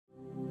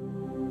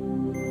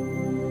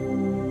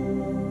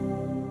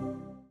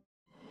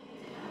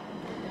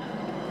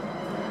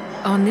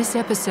On this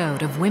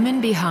episode of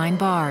Women Behind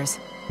Bars,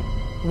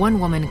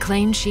 one woman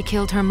claimed she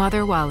killed her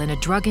mother while in a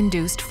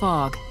drug-induced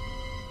fog.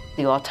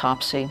 The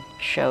autopsy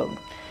showed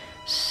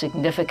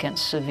significant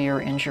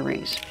severe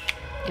injuries.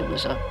 It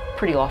was a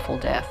pretty awful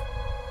death.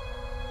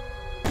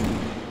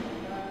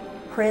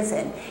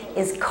 Prison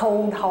is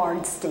cold,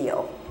 hard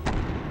steel.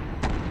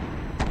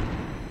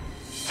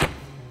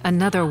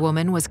 Another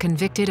woman was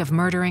convicted of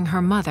murdering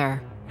her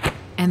mother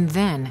and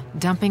then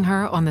dumping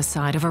her on the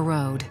side of a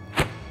road.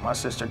 My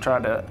sister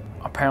tried to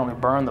apparently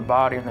burn the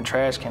body in the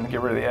trash can to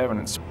get rid of the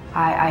evidence.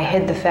 I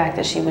hid the fact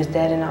that she was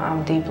dead, and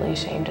I'm deeply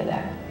ashamed of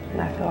that.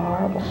 And I feel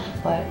horrible,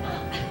 but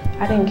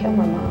I didn't kill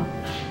my mom.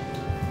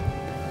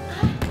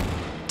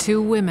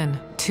 Two women,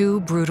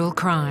 two brutal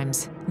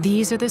crimes.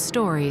 These are the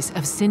stories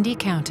of Cindy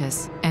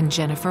Countess and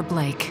Jennifer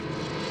Blake.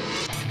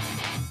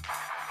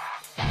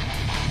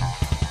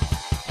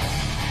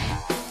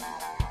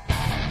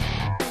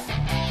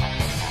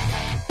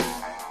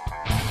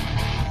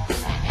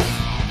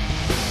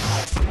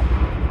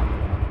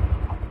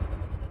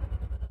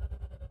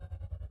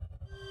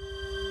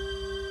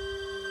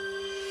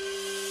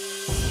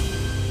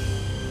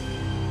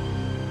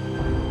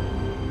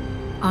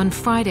 On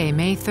Friday,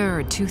 May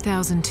 3rd,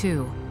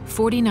 2002,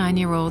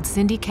 49-year-old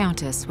Cindy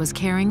Countess was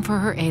caring for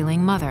her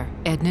ailing mother,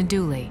 Edna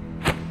Dooley.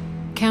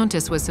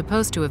 Countess was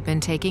supposed to have been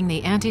taking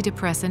the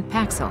antidepressant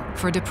Paxil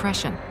for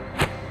depression,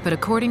 but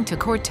according to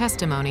court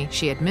testimony,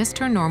 she had missed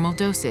her normal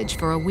dosage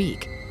for a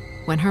week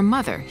when her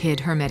mother hid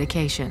her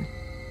medication.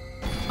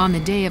 On the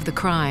day of the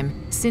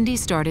crime, Cindy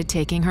started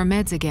taking her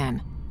meds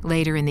again.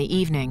 Later in the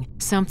evening,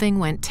 something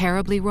went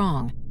terribly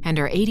wrong, and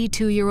her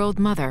 82-year-old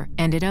mother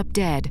ended up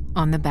dead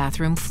on the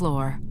bathroom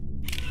floor.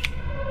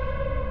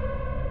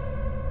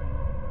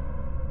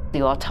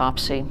 The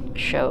autopsy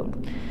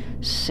showed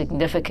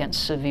significant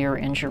severe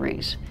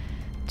injuries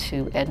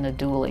to Edna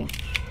Dooley.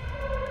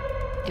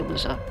 It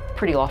was a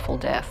pretty awful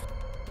death.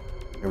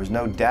 There was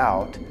no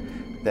doubt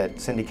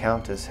that Cindy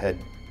Countess had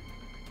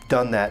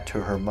done that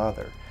to her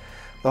mother.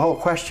 The whole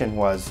question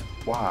was,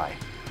 why?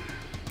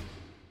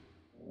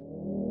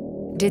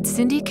 Did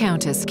Cindy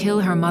Countess kill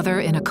her mother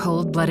in a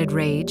cold-blooded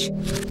rage?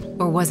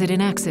 Or was it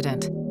an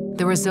accident,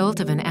 the result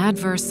of an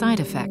adverse side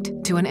effect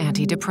to an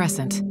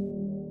antidepressant?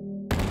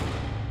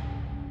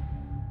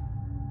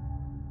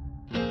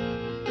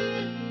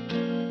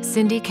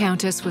 Cindy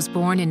Countess was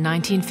born in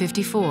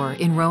 1954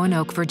 in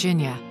Roanoke,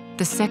 Virginia,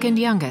 the second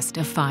youngest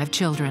of 5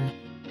 children.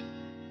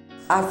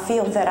 I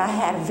feel that I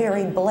had a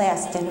very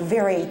blessed and a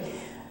very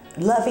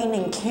loving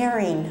and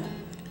caring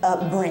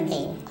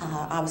upbringing.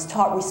 I was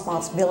taught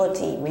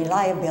responsibility,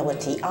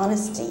 reliability,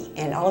 honesty,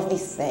 and all of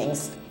these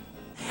things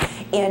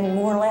in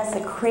more or less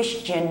a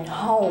Christian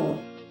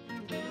home.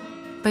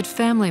 But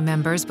family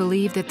members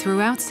believe that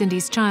throughout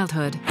Cindy's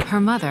childhood, her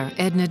mother,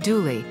 Edna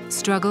Dooley,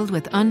 struggled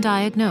with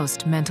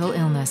undiagnosed mental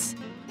illness.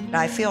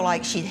 I feel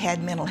like she'd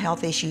had mental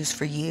health issues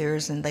for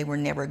years and they were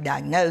never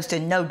diagnosed,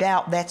 and no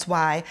doubt that's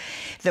why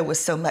there was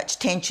so much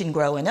tension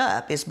growing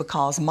up, is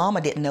because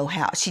Mama didn't know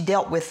how. She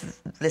dealt with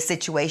the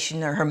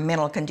situation or her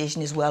mental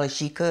condition as well as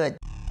she could.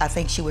 I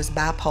think she was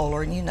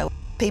bipolar, and you know,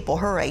 people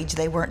her age,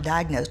 they weren't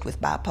diagnosed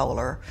with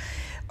bipolar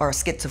or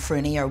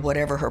schizophrenia or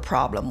whatever her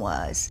problem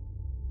was.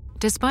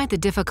 Despite the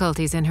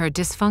difficulties in her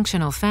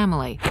dysfunctional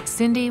family,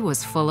 Cindy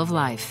was full of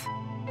life.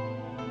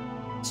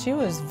 She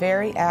was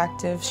very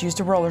active. She used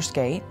to roller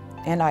skate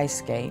and ice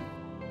skate,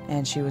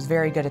 and she was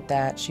very good at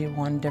that. She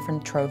won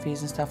different trophies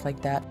and stuff like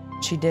that.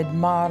 She did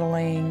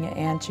modeling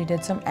and she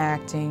did some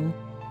acting.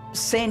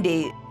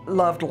 Cindy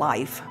loved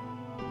life.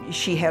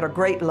 She had a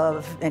great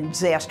love and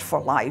zest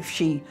for life.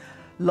 She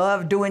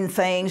loved doing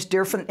things,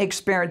 different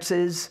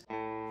experiences.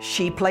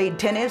 She played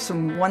tennis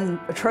and won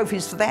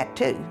trophies for that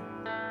too.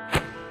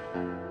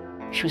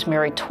 She was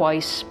married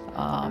twice,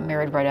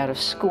 married right out of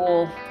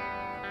school.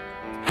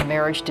 The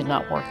marriage did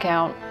not work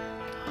out,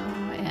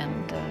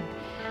 and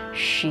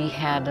she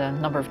had a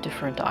number of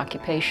different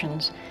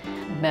occupations,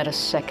 met a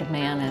second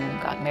man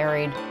and got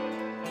married.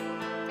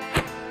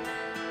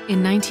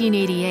 In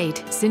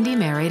 1988, Cindy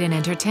married an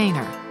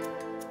entertainer.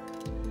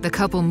 The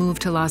couple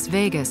moved to Las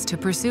Vegas to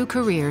pursue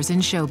careers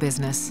in show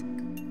business.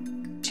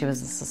 She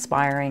was this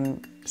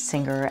aspiring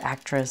singer,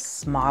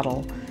 actress,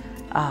 model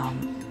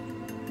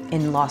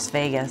in Las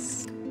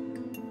Vegas.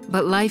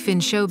 But life in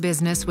show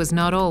business was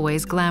not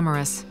always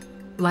glamorous.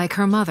 Like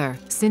her mother,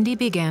 Cindy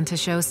began to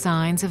show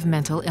signs of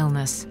mental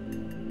illness.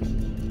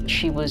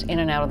 She was in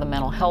and out of the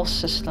mental health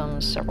system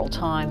several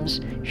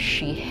times.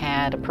 She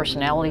had a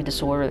personality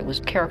disorder that was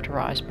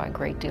characterized by a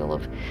great deal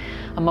of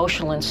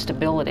emotional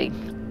instability.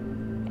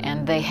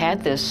 And they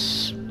had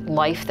this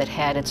life that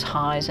had its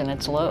highs and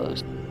its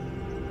lows.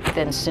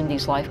 Then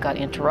Cindy's life got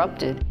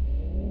interrupted.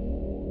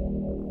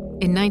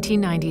 In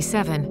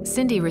 1997,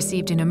 Cindy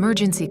received an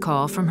emergency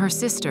call from her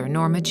sister,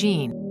 Norma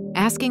Jean,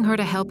 asking her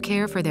to help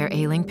care for their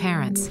ailing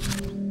parents.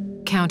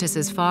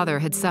 Countess's father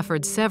had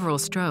suffered several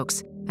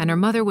strokes, and her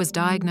mother was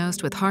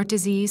diagnosed with heart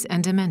disease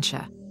and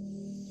dementia.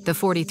 The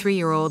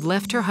 43-year-old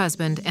left her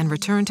husband and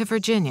returned to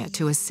Virginia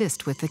to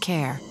assist with the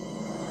care.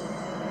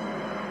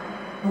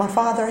 My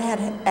father had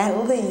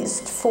at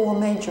least 4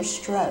 major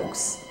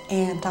strokes,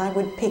 and I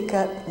would pick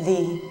up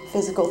the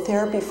physical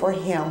therapy for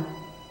him.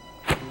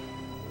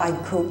 I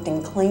cooked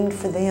and cleaned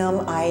for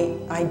them.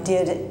 I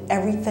did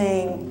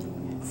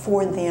everything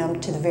for them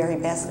to the very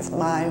best of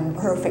my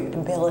perfect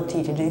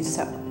ability to do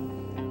so.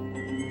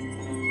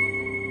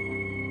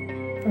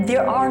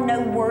 There are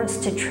no words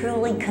to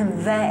truly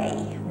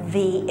convey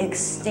the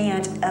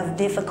extent of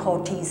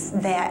difficulties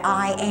that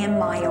I and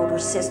my older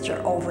sister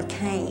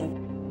overcame.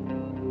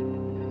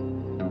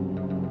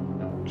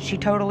 She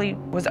totally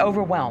was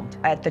overwhelmed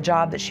at the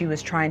job that she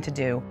was trying to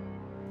do.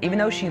 Even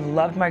though she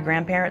loved my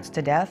grandparents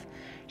to death,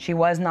 she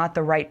was not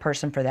the right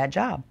person for that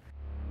job.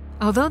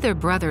 Although their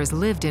brothers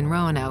lived in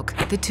Roanoke,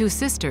 the two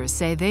sisters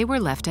say they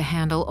were left to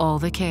handle all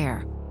the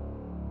care.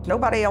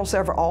 Nobody else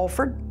ever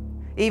offered.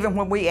 Even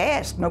when we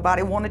asked,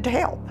 nobody wanted to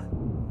help.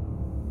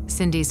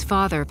 Cindy's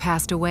father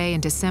passed away in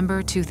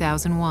December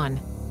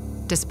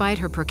 2001. Despite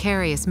her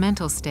precarious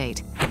mental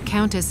state,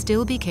 Countess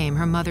still became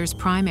her mother's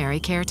primary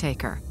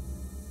caretaker.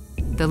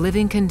 The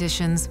living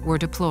conditions were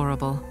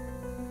deplorable.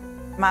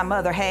 My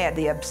mother had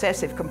the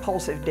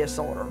obsessive-compulsive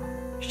disorder.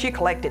 She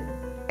collected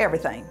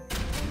everything.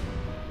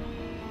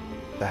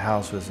 The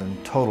house was in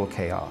total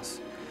chaos,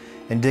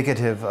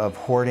 indicative of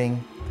hoarding,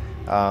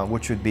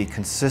 which would be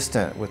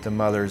consistent with the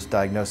mother's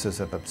diagnosis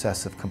of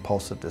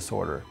obsessive-compulsive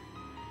disorder.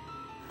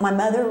 My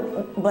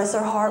mother, bless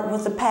her heart,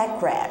 was a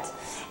pack rat.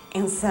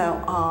 And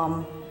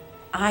so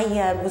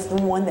I was the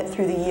one that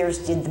through the years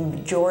did the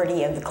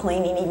majority of the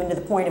cleaning, even to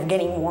the point of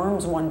getting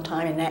worms one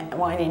time and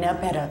winding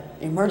up at an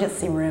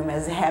emergency room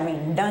as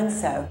having done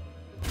so.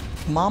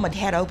 Mom had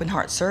had open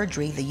heart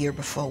surgery the year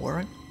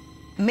before.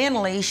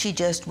 Mentally, she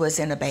just was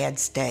in a bad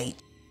state.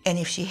 And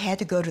if she had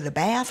to go to the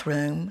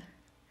bathroom,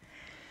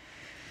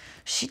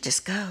 she'd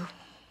just go.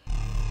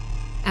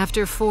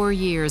 After 4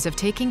 years of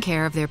taking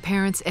care of their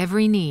parents'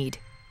 every need,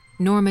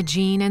 Norma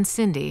Jean and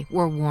Cindy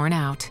were worn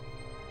out.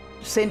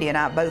 Cindy and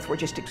I both were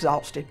just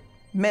exhausted,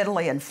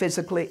 mentally and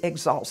physically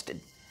exhausted.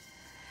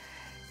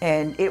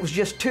 And it was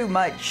just too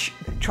much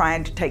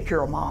trying to take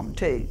care of Mom,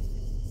 too.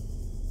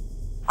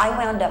 I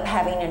wound up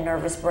having a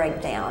nervous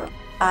breakdown.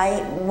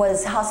 I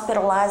was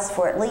hospitalized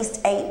for at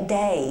least 8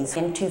 days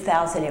in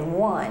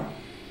 2001.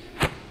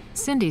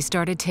 Cindy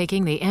started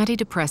taking the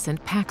antidepressant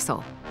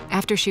Paxil.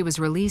 After she was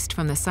released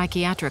from the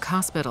psychiatric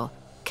hospital,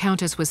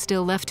 Countess was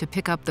still left to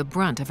pick up the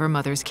brunt of her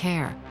mother's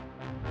care.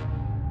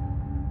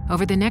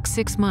 Over the next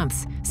 6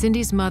 months,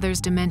 Cindy's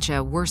mother's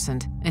dementia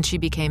worsened and she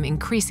became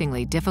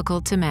increasingly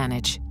difficult to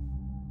manage.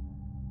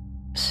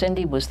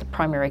 Cindy was the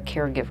primary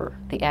caregiver,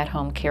 the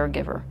at-home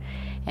caregiver,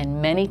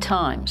 and many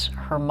times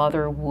her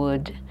mother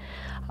would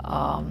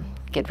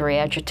get very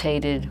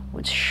agitated,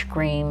 would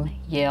scream,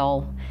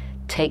 yell,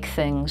 take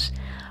things,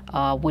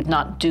 would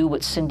not do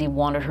what Cindy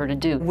wanted her to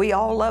do. We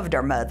all loved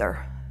our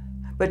mother,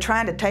 but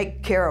trying to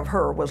take care of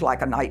her was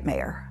like a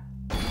nightmare.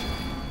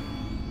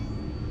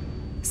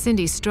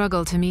 Cindy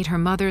struggled to meet her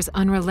mother's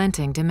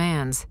unrelenting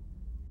demands.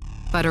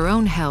 But her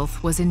own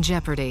health was in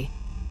jeopardy.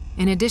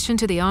 In addition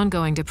to the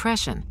ongoing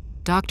depression,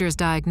 doctors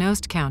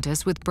diagnosed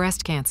Countess with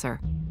breast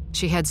cancer.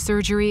 She had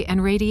surgery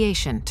and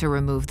radiation to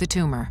remove the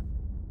tumor.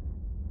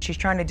 She's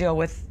trying to deal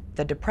with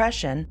the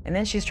depression, and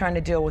then she's trying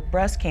to deal with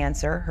breast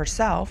cancer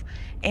herself,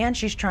 and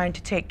she's trying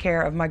to take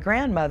care of my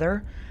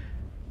grandmother,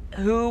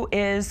 who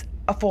is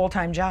a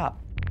full-time job.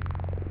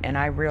 And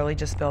I really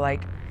just feel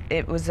like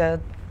it was a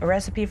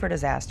recipe for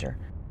disaster.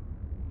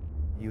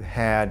 You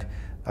had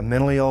a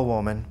mentally ill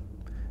woman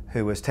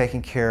who was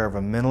taking care of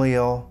a mentally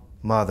ill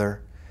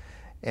mother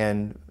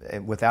and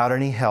without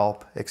any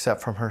help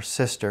except from her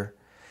sister,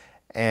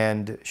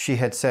 and she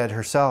had said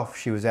herself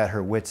she was at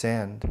her wit's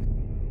end.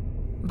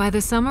 By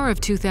the summer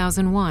of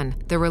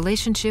 2001, the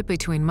relationship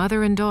between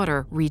mother and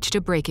daughter reached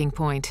a breaking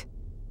point.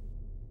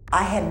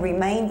 I had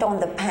remained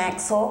on the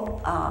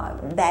Paxil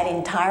that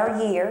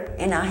entire year,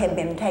 and I had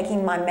been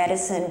taking my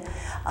medicine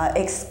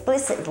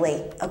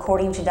explicitly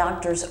according to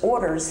doctor's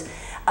orders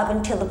up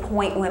until the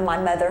point when my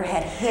mother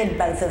had hid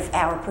both of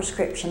our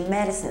prescription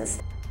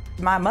medicines.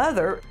 My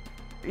mother,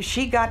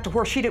 she got to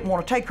where she didn't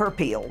want to take her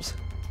pills.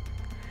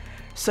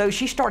 So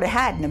she started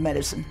hiding the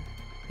medicine,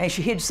 and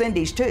she hid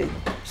Cindy's too.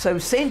 So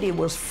Cindy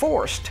was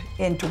forced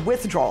into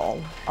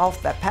withdrawal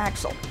off that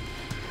Paxil.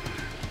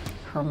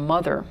 Her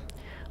mother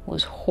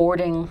was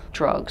hoarding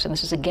drugs, and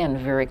this is again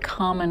very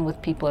common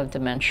with people with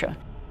dementia.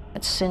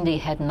 That Cindy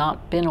had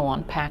not been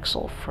on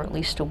Paxil for at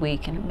least a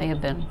week, and it may have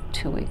been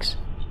 2 weeks.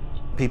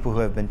 People who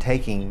have been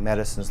taking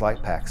medicines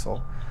like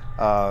Paxil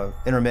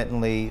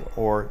intermittently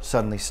or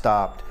suddenly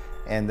stopped,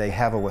 and they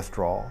have a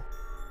withdrawal.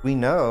 We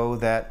know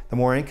that the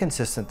more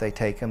inconsistent they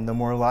take them, the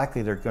more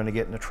likely they're going to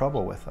get into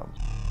trouble with them.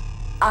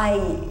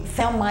 I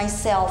found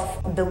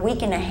myself the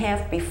week and a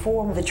half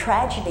before the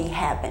tragedy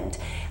happened.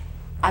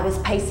 I was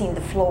pacing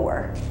the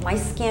floor. My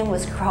skin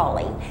was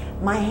crawling.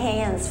 My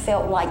hands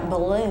felt like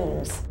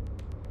balloons.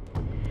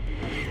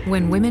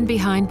 When Women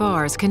Behind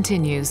Bars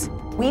continues.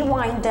 We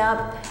wind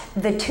up,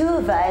 the two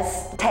of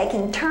us,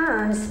 taking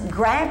turns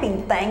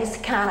grabbing things to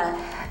kind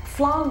of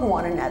flog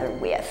one another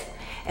with.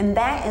 And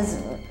that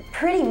is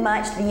pretty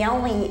much the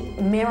only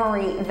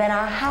memory that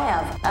I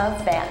have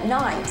of that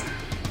night.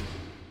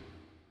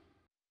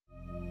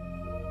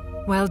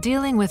 While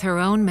dealing with her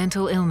own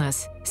mental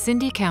illness,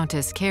 Cindy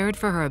Countess cared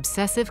for her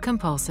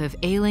obsessive-compulsive,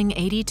 ailing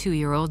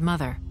 82-year-old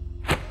mother.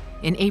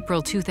 In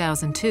April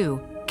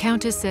 2002,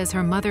 Countess says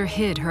her mother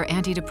hid her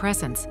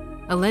antidepressants,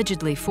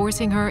 allegedly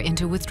forcing her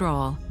into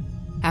withdrawal.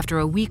 After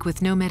a week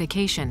with no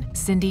medication,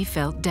 Cindy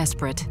felt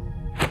desperate.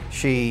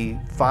 She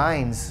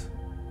finds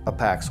a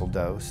Paxil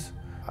dose.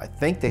 I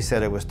think they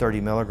said it was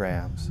 30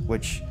 milligrams,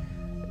 which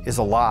is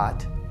a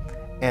lot.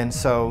 And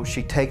so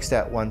she takes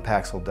that one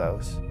Paxil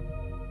dose.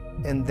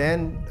 And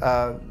then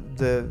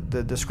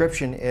the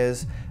description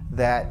is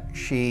that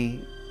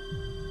she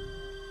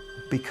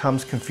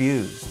becomes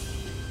confused.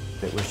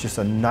 It was just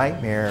a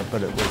nightmare,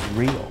 but it was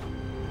real.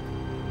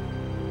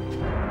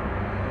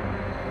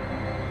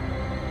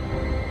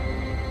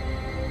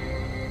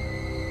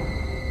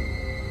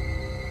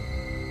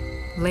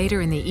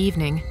 Later in the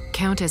evening,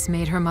 Countess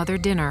made her mother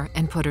dinner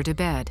and put her to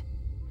bed.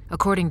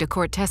 According to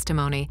court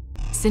testimony,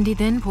 Cindy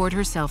then poured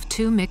herself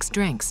 2 mixed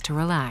drinks to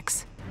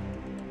relax.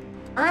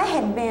 I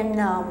had been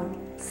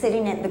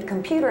sitting at the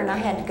computer and I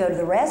had to go to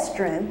the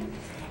restroom,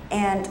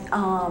 and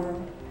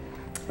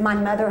my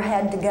mother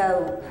had to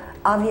go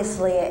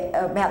obviously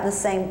about the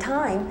same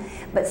time,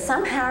 but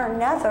somehow or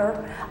another,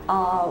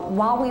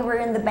 while we were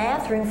in the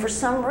bathroom, for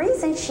some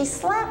reason, she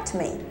slapped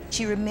me.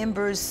 She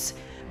remembers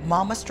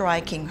Mama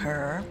striking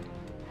her,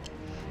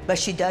 but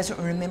she doesn't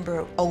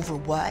remember over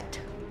what.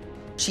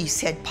 She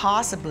said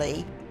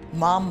possibly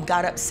Mom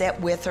got upset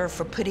with her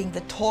for putting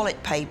the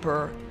toilet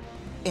paper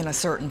in a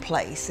certain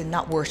place and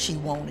not where she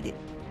wanted it.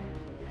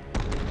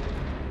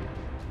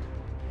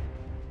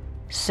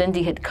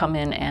 Cindy had come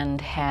in and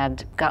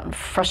had gotten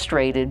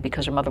frustrated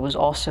because her mother was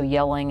also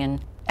yelling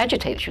and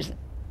agitated. She was a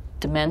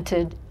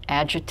demented,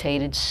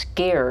 agitated,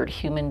 scared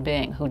human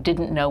being who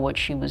didn't know what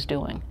she was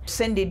doing.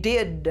 Cindy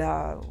did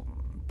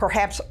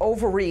perhaps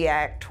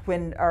overreact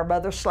when our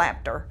mother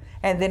slapped her,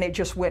 and then it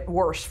just went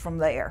worse from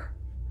there.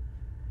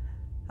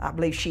 I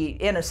believe she,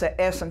 in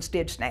essence,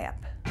 did snap.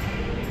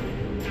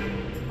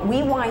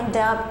 We wind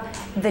up,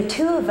 the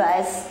two of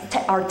us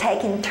are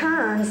taking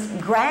turns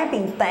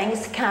grabbing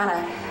things to kind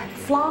of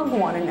flog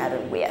one another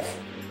with.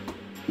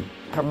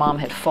 Her mom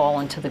had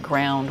fallen to the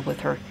ground with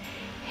her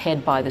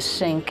head by the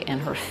sink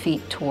and her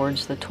feet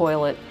towards the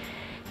toilet,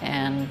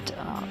 and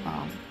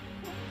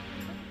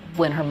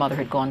when her mother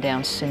had gone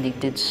down, Cindy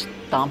did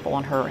stomp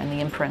on her, and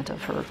the imprint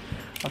of her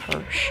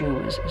shoe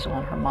is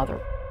on her mother.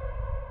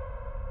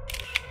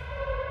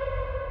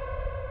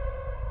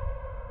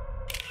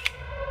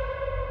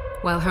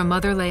 While her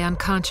mother lay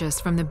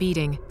unconscious from the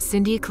beating,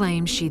 Cindy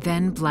claims she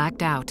then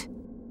blacked out.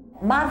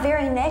 My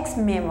very next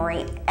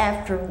memory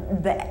after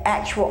the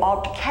actual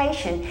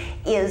altercation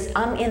is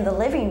I'm in the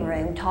living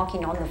room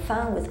talking on the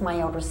phone with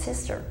my older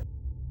sister.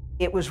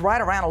 It was right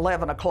around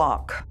 11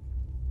 o'clock.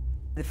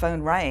 The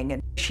phone rang,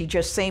 and she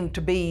just seemed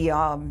to be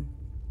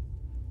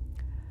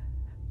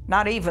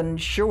not even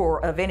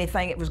sure of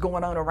anything that was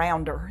going on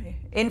around her.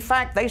 In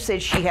fact, they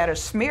said she had a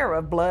smear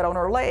of blood on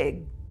her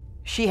leg.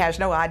 She has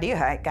no idea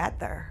how it got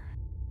there.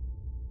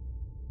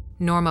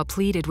 Norma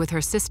pleaded with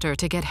her sister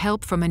to get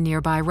help from a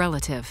nearby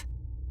relative.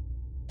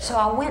 So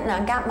I went and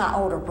I got my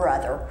older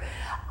brother,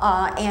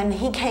 and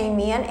he came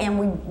in, and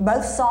we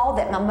both saw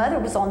that my mother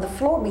was on the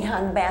floor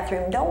behind the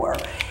bathroom door.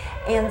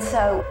 And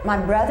so my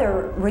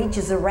brother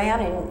reaches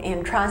around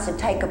and tries to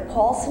take a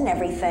pulse and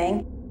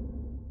everything.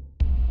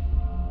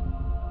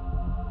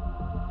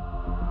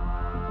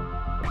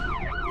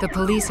 The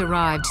police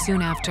arrived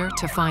soon after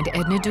to find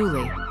Edna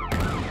Dooley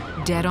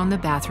dead on the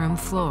bathroom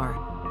floor.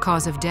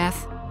 Cause of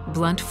death,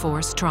 blunt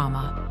force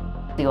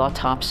trauma. The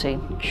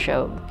autopsy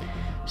showed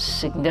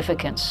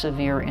significant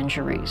severe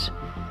injuries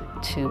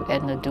to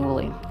Edna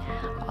Dooley,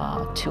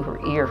 to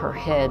her ear, her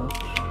head.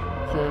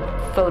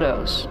 The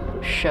photos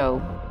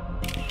show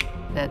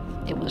that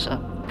it was a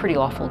pretty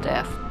awful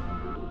death.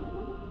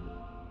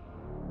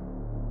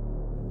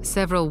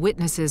 Several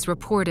witnesses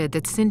reported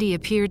that Cindy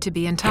appeared to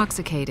be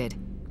intoxicated,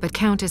 but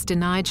Countess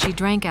denied she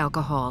drank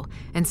alcohol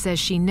and says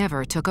she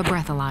never took a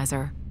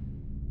breathalyzer.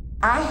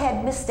 I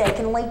had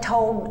mistakenly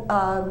told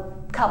a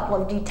couple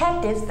of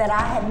detectives that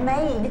I had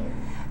made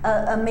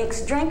a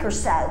mixed drink or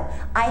so.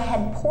 I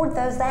had poured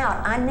those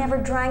out. I never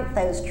drank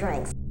those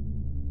drinks.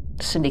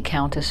 Cindy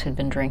Countess had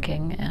been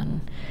drinking,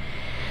 and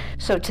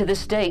so to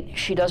this date,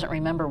 she doesn't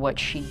remember what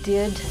she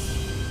did.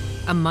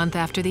 A month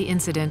after the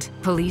incident,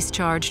 police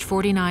charged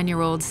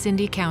 49-year-old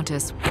Cindy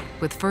Countess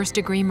with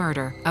first-degree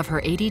murder of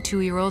her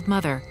 82-year-old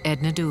mother,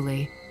 Edna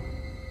Dooley.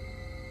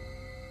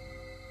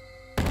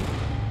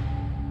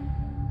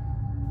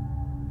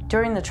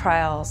 During the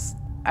trials,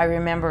 I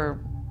remember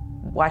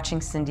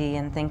watching Cindy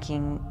and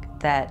thinking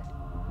that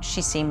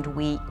she seemed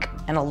weak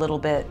and a little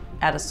bit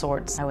out of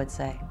sorts, I would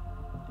say,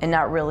 and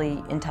not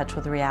really in touch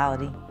with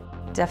reality.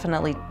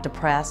 Definitely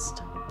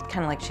depressed,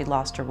 kind of like she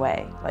lost her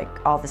way, like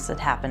all this had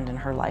happened and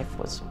her life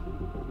was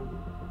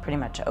pretty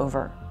much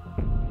over.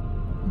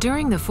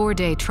 During the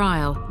 4-day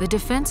trial, the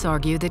defense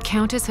argued that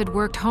Countess had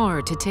worked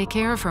hard to take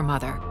care of her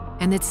mother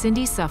and that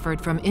Cindy suffered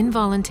from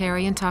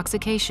involuntary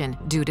intoxication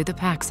due to the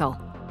Paxil.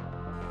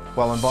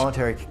 Well,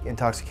 involuntary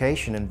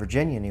intoxication, in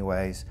Virginia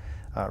anyways,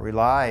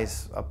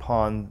 relies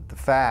upon the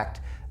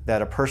fact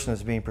that a person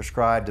is being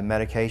prescribed a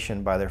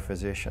medication by their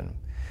physician.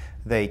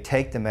 They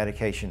take the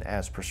medication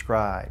as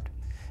prescribed.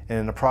 And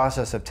in the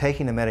process of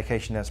taking the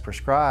medication as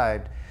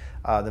prescribed,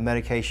 the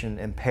medication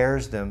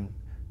impairs them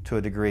to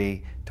a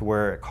degree to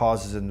where it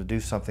causes them to do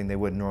something they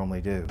wouldn't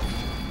normally do.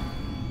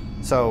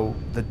 So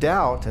the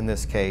doubt in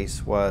this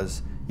case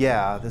was,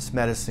 yeah, this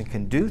medicine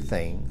can do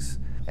things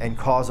and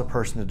cause a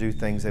person to do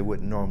things they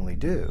wouldn't normally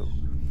do.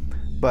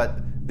 But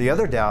the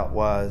other doubt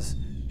was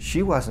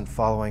she wasn't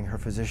following her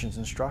physician's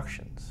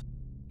instructions.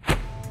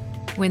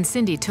 When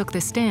Cindy took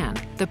the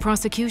stand, the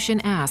prosecution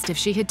asked if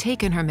she had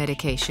taken her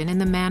medication in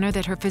the manner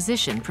that her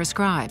physician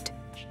prescribed.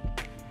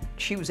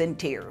 She was in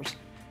tears,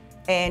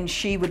 and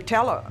she would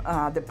tell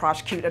the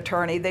prosecuting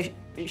attorney that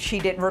she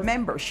didn't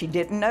remember, she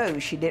didn't know,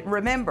 she didn't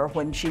remember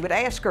when she would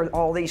ask her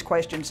all these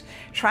questions,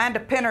 trying to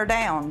pin her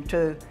down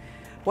to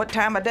what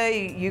time of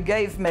day you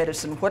gave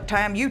medicine, what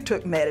time you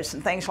took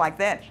medicine, things like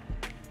that.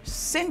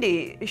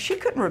 Cindy, she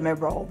couldn't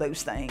remember all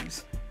those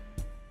things.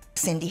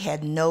 Cindy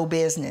had no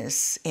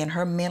business, in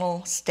her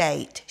mental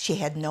state, she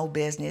had no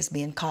business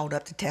being called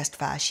up to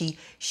testify.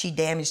 She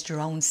damaged her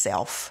own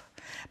self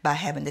by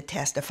having to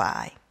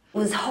testify. It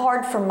was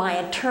hard for my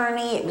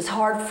attorney, it was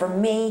hard for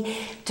me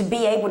to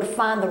be able to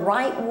find the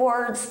right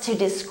words to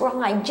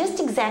describe just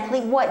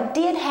exactly what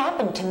did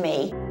happen to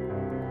me.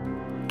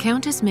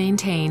 Countess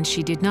maintained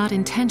she did not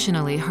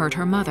intentionally hurt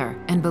her mother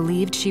and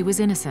believed she was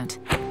innocent.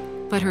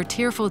 But her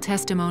tearful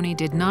testimony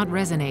did not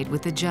resonate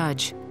with the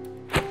judge.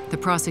 The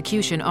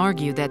prosecution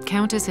argued that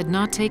Countess had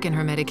not taken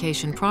her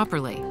medication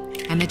properly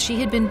and that she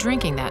had been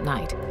drinking that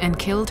night and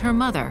killed her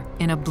mother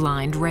in a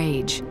blind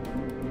rage.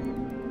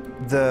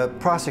 The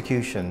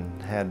prosecution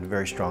had a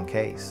very strong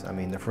case. I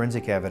mean, the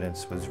forensic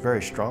evidence was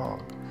very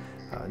strong.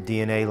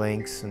 DNA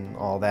links and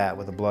all that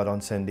with the blood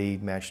on Cindy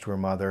matched to her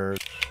mother.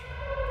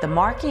 The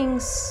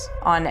markings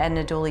on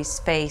Edna Dooley's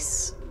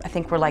face, I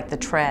think, were like the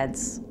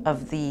treads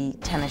of the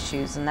tennis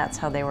shoes, and that's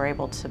how they were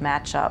able to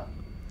match up.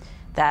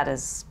 That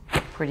is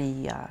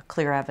pretty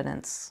clear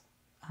evidence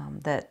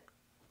that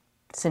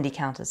Cindy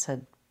Countess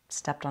had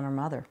stepped on her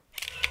mother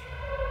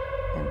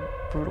and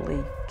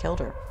brutally killed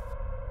her.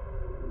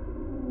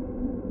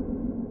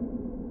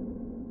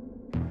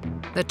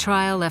 The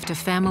trial left a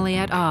family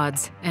at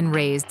odds and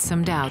raised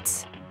some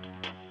doubts.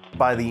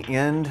 By the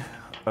end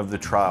of the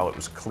trial, it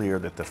was clear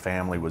that the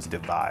family was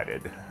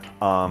divided.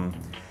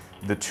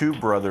 The two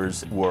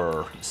brothers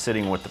were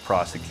sitting with the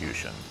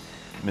prosecution.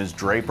 Ms.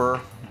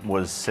 Draper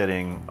was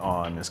sitting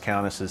on Ms.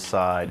 Countess's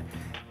side,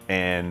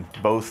 and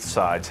both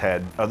sides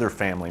had other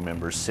family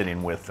members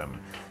sitting with them.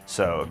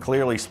 So a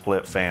clearly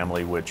split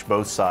family, which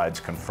both sides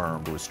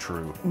confirmed was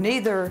true.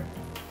 Neither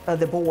of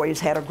the boys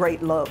had a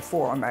great love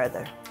for our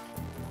mother.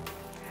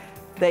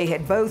 They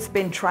had both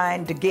been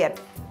trying to get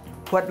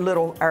what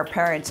little our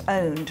parents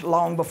owned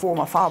long before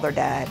my father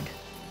died.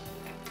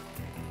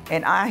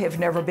 And I have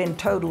never been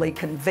totally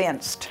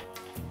convinced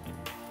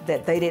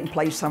that they didn't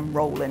play some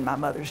role in my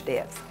mother's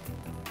death.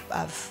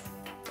 I've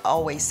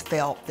always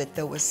felt that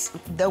there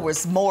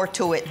was more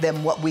to it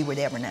than what we would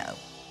ever know.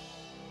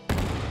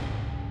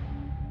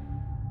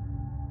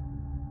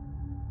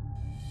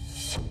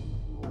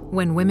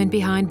 When Women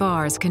Behind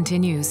Bars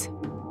continues.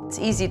 It's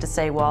easy to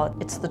say, well,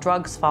 it's the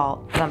drug's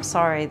fault, but I'm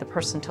sorry, the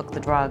person took the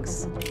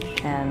drugs,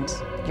 and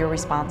you're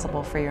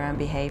responsible for your own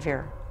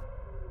behavior.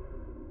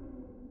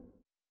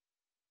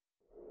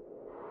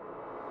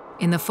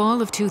 In the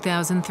fall of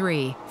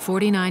 2003,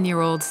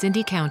 49-year-old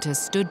Cindy Countess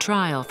stood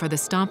trial for the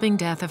stomping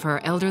death of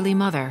her elderly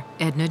mother,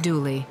 Edna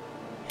Dooley.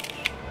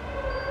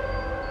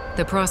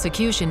 The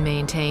prosecution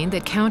maintained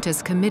that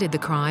Countess committed the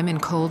crime in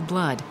cold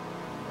blood.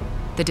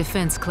 The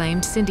defense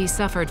claimed Cindy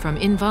suffered from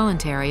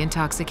involuntary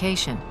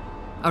intoxication,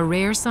 a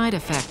rare side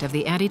effect of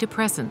the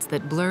antidepressants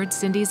that blurred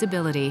Cindy's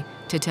ability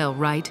to tell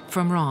right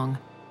from wrong.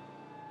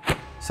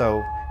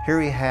 So here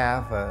we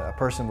have a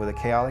person with a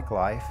chaotic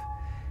life,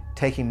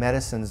 taking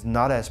medicines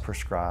not as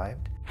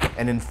prescribed,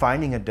 and in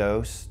finding a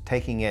dose,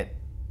 taking it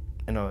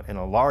in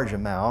a large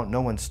amount.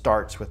 No one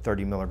starts with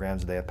 30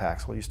 milligrams a day of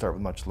Paxil. You start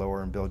with much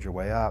lower and build your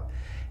way up,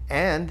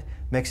 and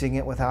mixing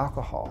it with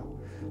alcohol.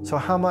 So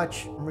how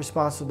much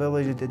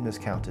responsibility did Ms.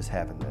 Countess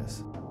have in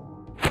this?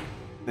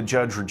 The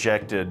judge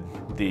rejected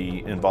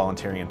the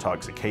involuntary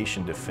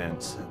intoxication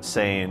defense,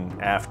 saying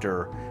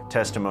after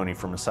testimony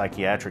from a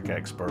psychiatric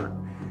expert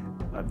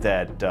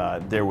that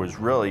there was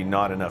really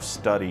not enough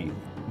study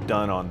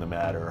done on the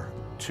matter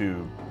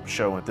to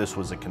show that this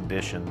was a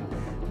condition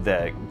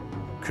that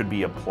could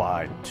be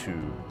applied to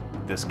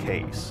this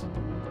case.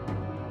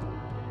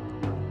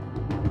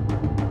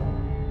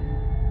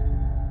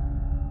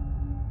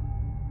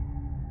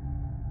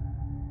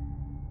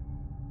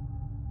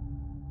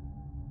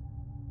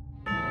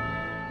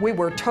 We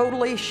were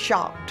totally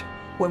shocked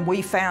when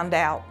we found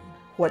out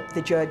what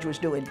the judge was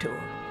doing to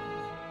her.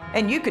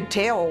 And you could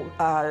tell,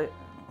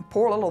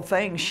 poor little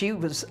thing, she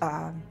was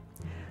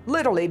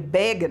literally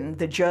begging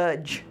the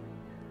judge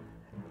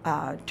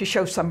to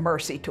show some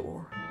mercy to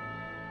her.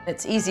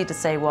 It's easy to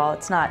say, well,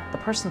 it's not the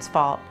person's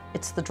fault,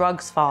 it's the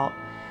drug's fault.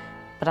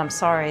 But I'm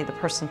sorry, the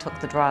person took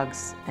the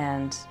drugs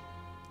and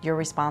you're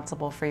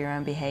responsible for your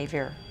own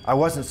behavior. I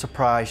wasn't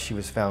surprised she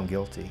was found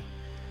guilty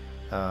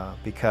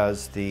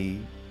because the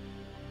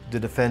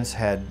defense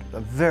had a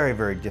very,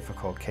 very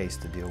difficult case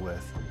to deal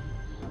with.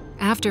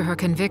 After her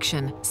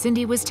conviction,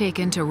 Cindy was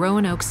taken to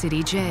Roanoke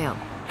City Jail.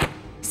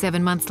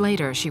 7 months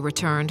later, she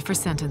returned for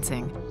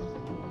sentencing.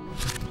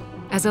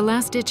 As a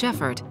last-ditch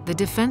effort, the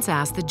defense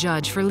asked the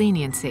judge for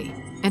leniency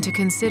and to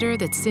consider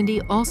that Cindy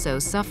also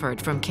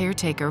suffered from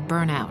caretaker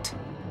burnout.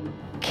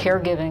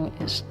 Caregiving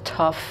is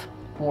tough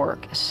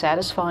work, as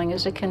satisfying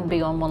as it can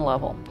be on one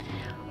level.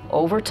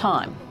 Over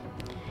time,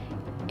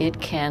 it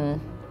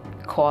can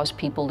cause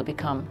people to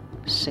become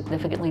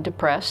significantly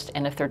depressed,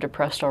 and if they're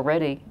depressed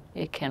already,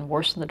 it can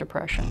worsen the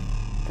depression.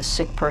 The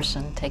sick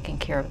person taking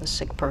care of the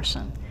sick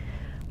person,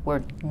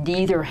 where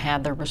neither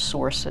had the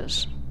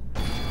resources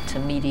to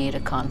mediate a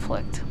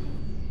conflict.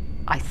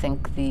 I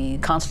think the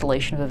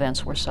constellation of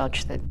events were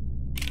such that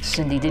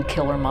Cindy did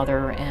kill her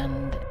mother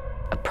and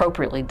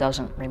appropriately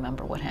doesn't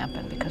remember what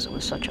happened because it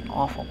was such an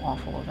awful,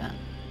 awful event.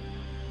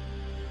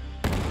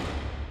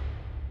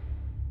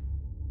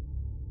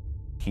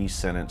 He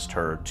sentenced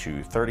her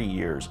to 30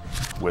 years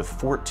with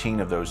 14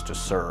 of those to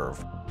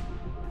serve.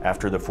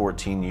 After the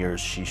 14 years,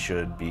 she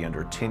should be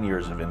under 10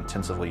 years of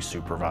intensively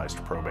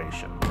supervised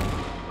probation.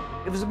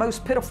 It was the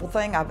most pitiful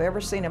thing I've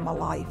ever seen in my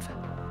life.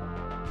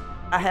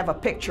 I have a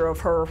picture of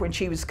her when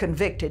she was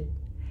convicted,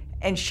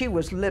 and she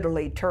was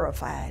literally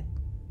terrified.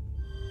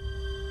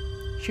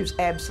 She was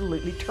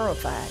absolutely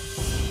terrified.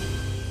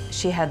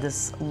 She had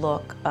this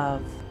look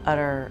of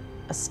utter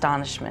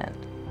astonishment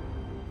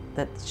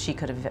that she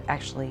could have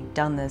actually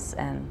done this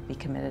and be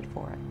committed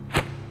for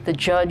it. The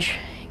judge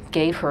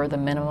gave her the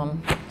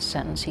minimum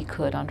sentence he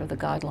could under the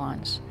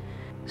guidelines.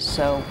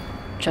 So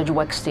Judge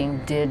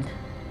Weckstein did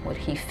what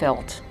he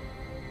felt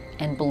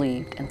and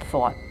believed and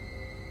thought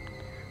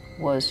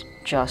was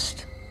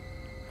just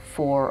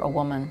for a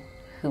woman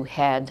who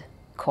had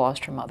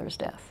caused her mother's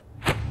death.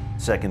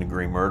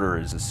 Second-degree murder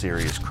is a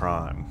serious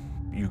crime.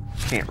 You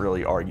can't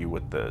really argue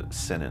with the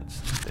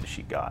sentence that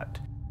she got.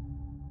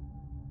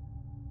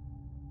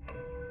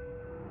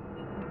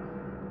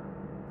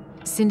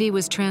 Cindy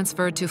was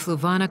transferred to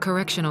Fluvanna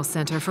Correctional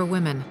Center for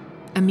Women,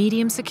 a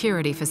medium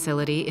security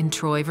facility in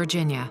Troy,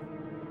 Virginia.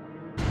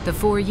 The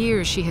 4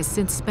 years she has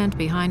since spent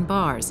behind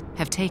bars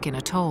have taken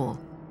a toll.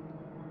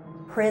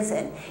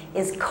 Prison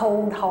is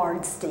cold,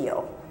 hard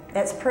steel.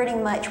 That's pretty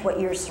much what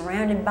you're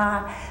surrounded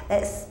by.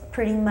 That's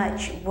pretty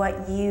much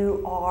what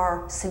you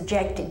are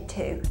subjected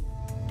to.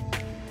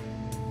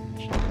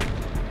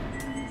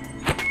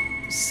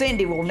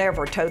 Cindy will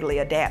never totally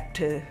adapt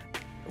to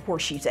where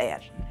she's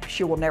at.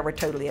 She will never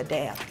totally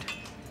adapt.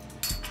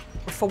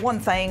 For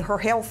one thing, her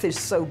health is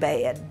so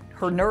bad.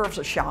 Her nerves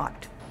are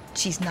shot.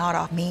 She's not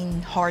a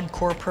mean,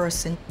 hardcore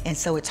person, and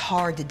so it's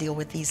hard to deal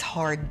with these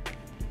hard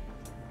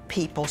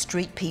people,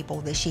 street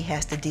people that she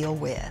has to deal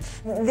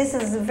with. This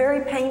is a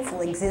very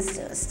painful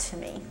existence to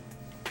me.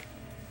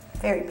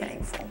 Very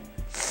painful.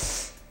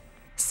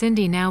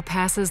 Cindy now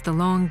passes the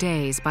long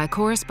days by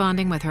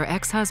corresponding with her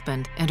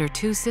ex-husband and her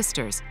 2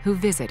 sisters who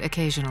visit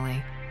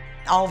occasionally.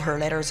 All of her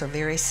letters are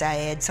very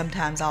sad.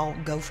 Sometimes I'll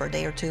go for a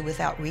day or 2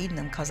 without reading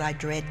them because I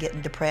dread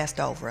getting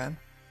depressed over them.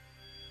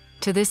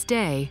 To this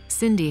day,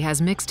 Cindy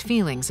has mixed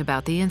feelings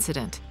about the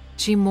incident.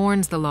 She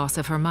mourns the loss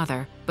of her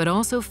mother, but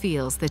also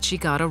feels that she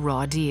got a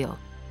raw deal.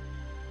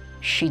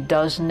 She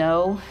does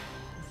know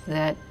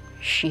that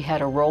she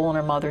had a role in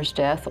her mother's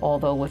death,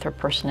 although with her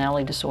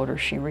personality disorder,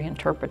 she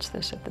reinterprets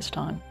this at this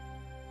time.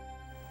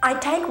 I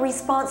take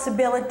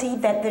responsibility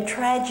that the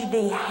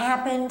tragedy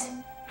happened,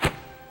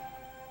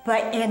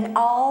 but in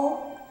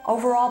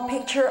overall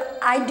picture,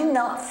 I do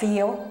not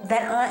feel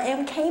that I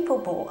am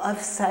capable of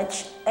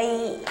such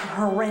a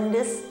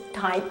horrendous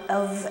type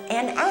of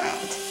an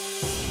act.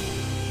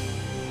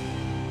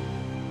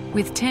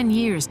 With 10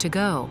 years to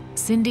go,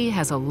 Cindy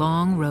has a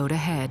long road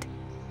ahead.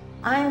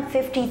 I'm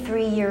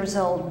 53 years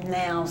old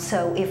now,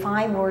 so if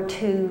I were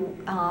to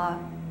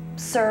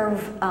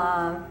serve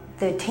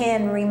the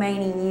 10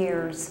 remaining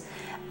years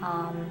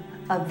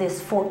of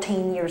this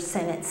 14-year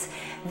sentence,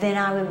 then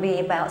I would be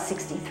about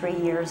 63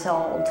 years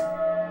old.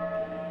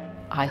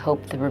 I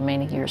hope the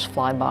remaining years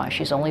fly by.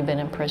 She's only been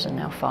in prison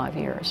now 5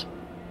 years.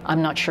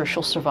 I'm not sure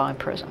she'll survive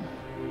prison.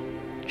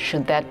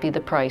 Should that be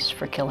the price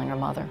for killing her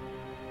mother?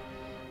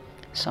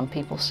 Some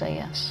people say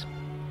yes.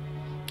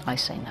 I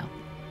say no.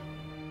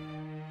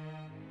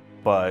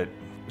 But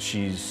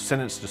she's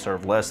sentenced to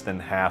serve less than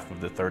half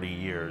of the 30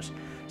 years.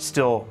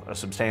 Still a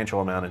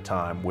substantial amount of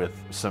time with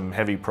some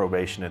heavy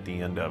probation at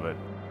the end of it.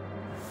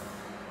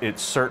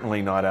 It's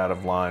certainly not out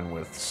of line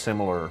with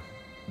similar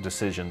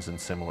decisions in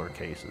similar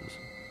cases.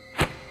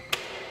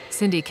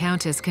 Cindy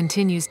Countess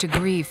continues to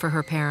grieve for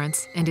her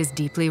parents and is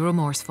deeply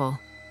remorseful.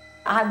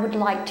 I would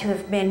like to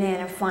have been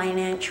in a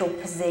financial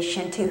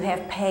position to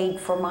have paid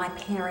for my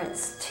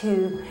parents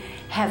to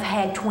have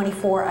had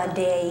 24 a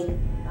day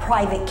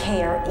private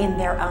care in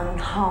their own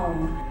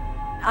home.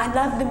 I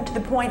love them to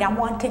the point I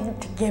wanted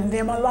to give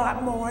them a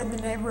lot more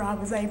than ever I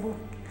was able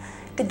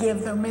to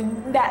give them,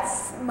 and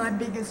that's my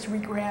biggest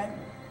regret.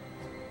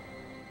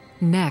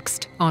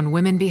 Next on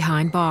Women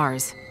Behind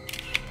Bars.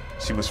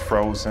 She was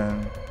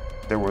frozen.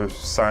 There were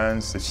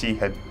signs that she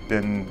had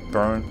been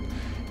burned,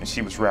 and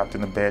she was wrapped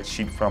in a bed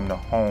sheet from the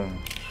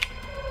home.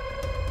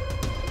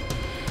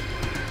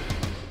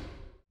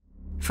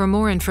 For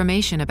more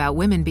information about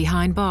Women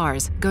Behind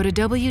Bars, go to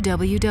www.wetv.com.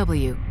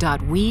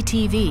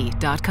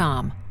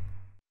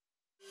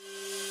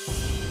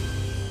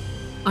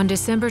 On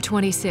December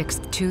 26,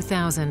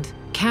 2000,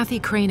 Kathy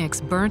Kranick's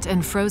burnt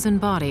and frozen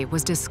body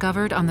was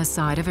discovered on the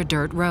side of a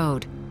dirt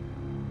road.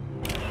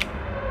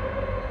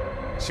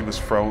 She was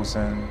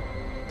frozen.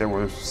 There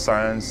were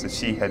signs that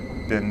she had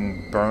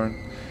been burned,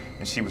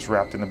 and she was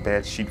wrapped in a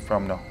bed sheet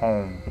from the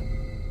home.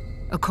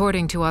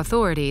 According to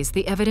authorities,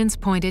 the evidence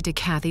pointed to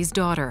Kathy's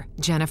daughter,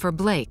 Jennifer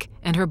Blake,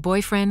 and her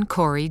boyfriend,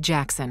 Corey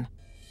Jackson.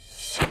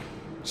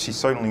 She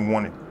certainly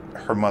wanted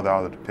her mother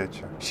out of the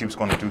picture. She was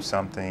going to do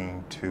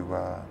something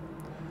to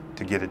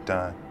get it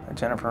done.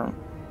 Jennifer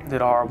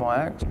did a horrible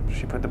act.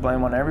 She put the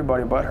blame on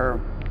everybody but her.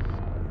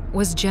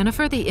 Was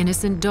Jennifer the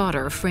innocent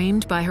daughter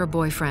framed by her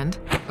boyfriend,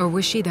 or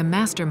was she the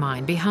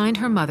mastermind behind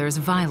her mother's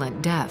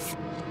violent death?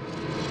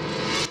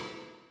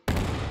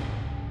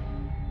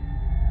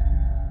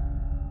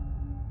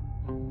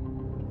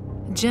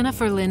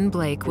 Jennifer Lynn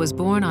Blake was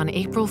born on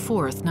April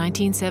 4,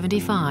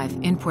 1975,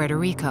 in Puerto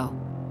Rico.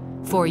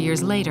 4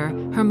 years later,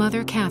 her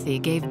mother, Kathy,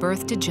 gave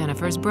birth to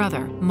Jennifer's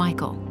brother,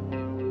 Michael.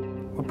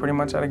 We pretty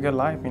much had a good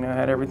life,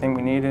 had everything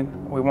we needed.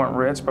 We weren't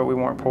rich, but we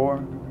weren't poor.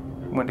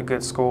 We went to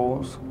good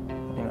schools,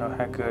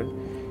 had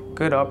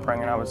good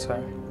upbringing, I would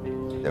say.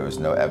 There was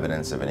no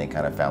evidence of any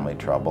kind of family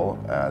trouble.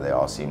 They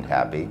all seemed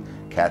happy.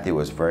 Kathy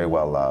was very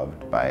well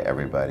loved by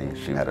everybody.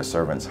 She had a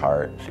servant's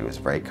heart. She was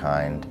very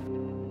kind.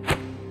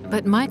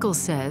 But Michael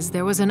says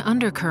there was an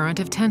undercurrent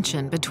of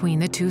tension between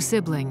the two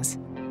siblings.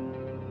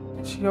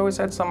 She always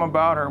had something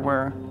about her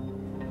where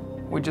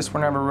we just were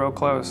never real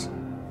close.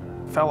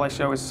 Felt like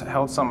she always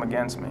held something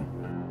against me.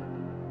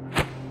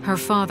 Her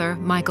father,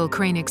 Michael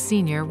Kranick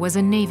Sr., was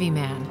a Navy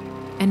man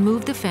and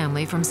moved the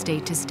family from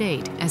state to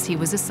state as he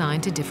was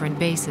assigned to different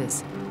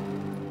bases.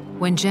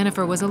 When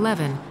Jennifer was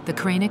 11, the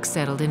Kranicks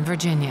settled in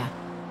Virginia.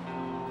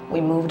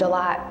 We moved a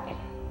lot,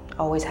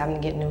 always having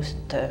to get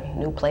used to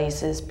new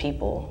places,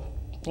 people,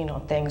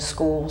 things,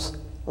 schools,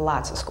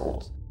 lots of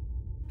schools.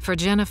 For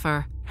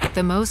Jennifer,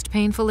 the most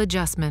painful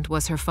adjustment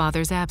was her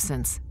father's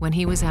absence when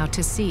he was out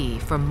to sea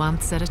for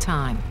months at a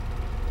time.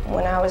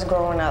 When I was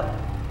growing up,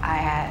 I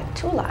had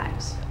two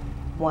lives.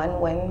 One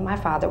when my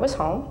father was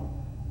home,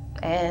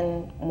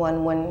 and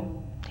one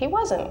when he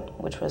wasn't,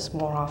 which was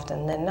more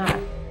often than not.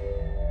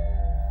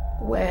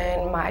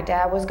 When my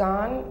dad was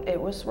gone, it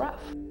was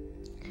rough.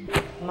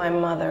 My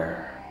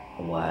mother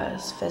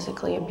was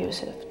physically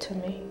abusive to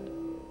me,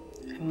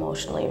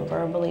 emotionally and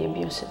verbally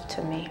abusive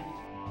to me.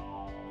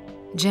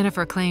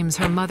 Jennifer claims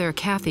her mother,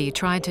 Kathy,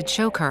 tried to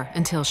choke her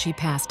until she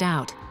passed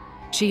out.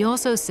 She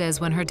also says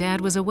when her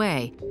dad was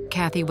away,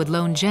 Kathy would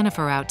loan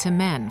Jennifer out to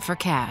men for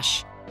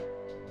cash.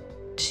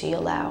 She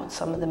allowed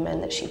some of the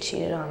men that she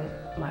cheated on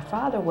my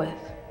father with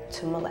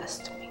to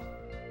molest me.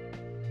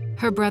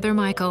 Her brother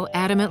Michael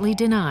adamantly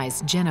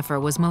denies Jennifer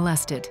was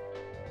molested.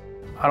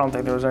 I don't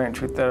think there was any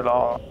truth there at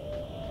all,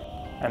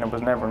 and there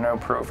was never no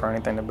proof or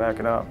anything to back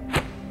it up.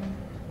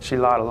 She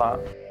lied a lot.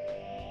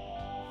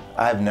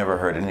 I've never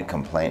heard any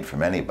complaint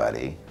from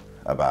anybody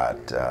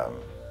about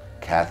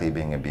Kathy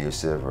being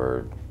abusive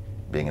or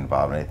being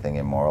involved in anything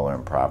immoral or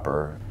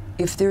improper.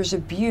 If there's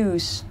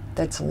abuse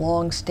that's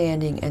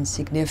long-standing and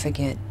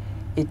significant,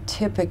 it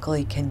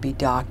typically can be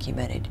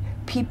documented.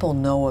 People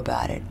know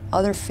about it.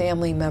 Other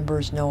family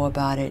members know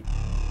about it.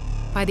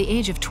 By the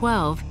age of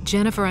 12,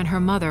 Jennifer and her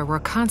mother were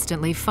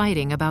constantly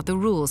fighting about the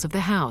rules of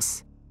the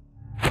house.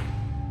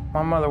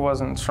 My mother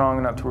wasn't strong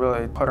enough to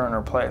really put her in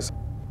her place.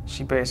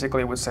 She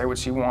basically would say what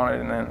she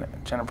wanted, and then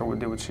Jennifer would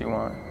do what she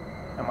wanted.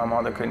 And my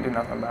mother couldn't do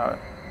nothing about it.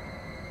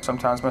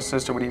 Sometimes my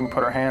sister would even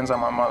put her hands on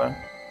my mother.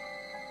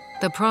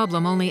 The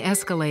problem only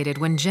escalated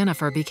when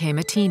Jennifer became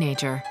a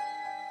teenager.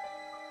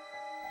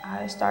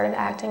 I started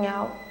acting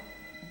out,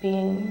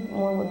 being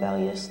more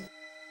rebellious.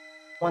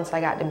 Once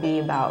I got to be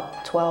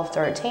about 12,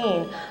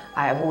 13,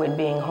 I avoided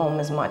being home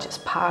as much as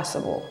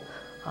possible.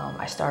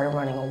 I started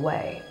running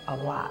away a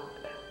lot.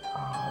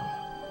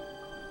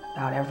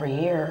 About every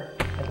year,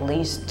 at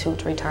least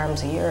 2-3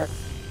 times a year.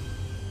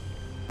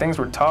 Things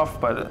were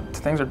tough, but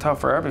things are tough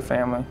for every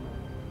family.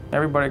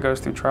 Everybody goes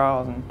through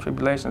trials and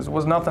tribulations. There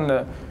was nothing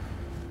to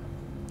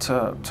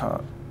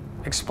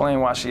explain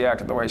why she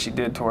acted the way she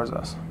did towards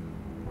us.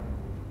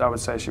 I would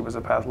say she was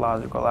a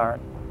pathological liar.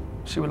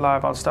 She would lie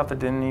about stuff that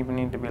didn't even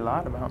need to be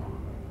lied about.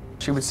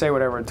 She would say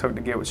whatever it took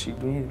to get what she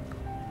needed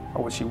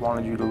or what she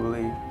wanted you to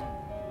believe.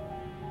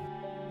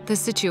 The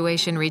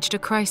situation reached a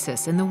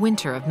crisis in the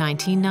winter of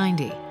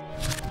 1990.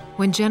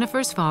 When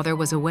Jennifer's father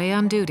was away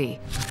on duty,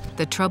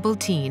 the troubled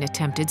teen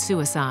attempted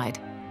suicide.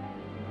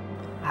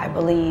 I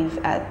believe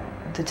at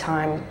the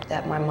time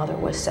that my mother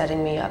was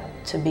setting me up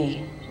to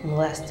be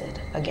molested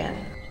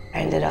again. I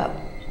ended up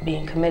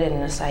being committed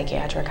in a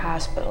psychiatric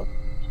hospital.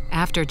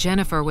 After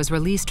Jennifer was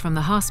released from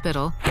the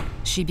hospital,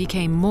 she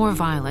became more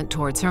violent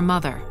towards her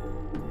mother.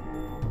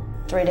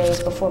 3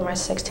 days before my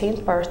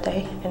 16th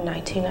birthday in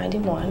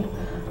 1991,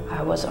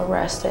 I was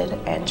arrested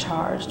and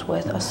charged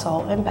with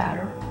assault and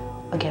battery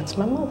against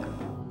my mother.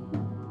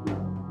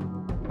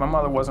 My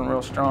mother wasn't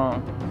real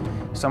strong,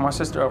 so my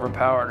sister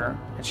overpowered her,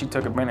 and she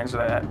took advantage of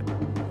that.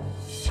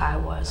 I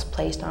was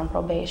placed on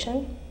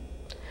probation.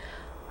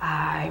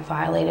 I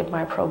violated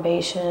my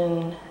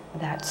probation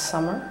that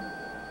summer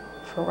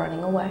for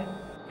running away.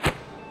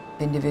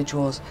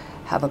 Individuals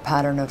have a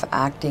pattern of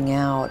acting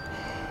out.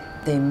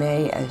 They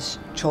may, as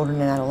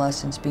children and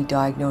adolescents, be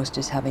diagnosed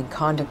as having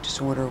conduct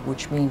disorder,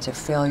 which means a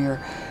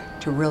failure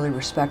to really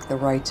respect the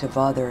rights of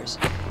others.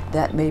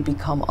 That may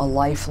become a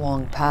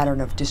lifelong pattern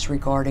of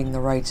disregarding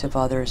the rights of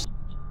others.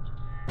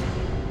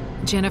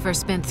 Jennifer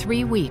spent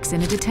 3 weeks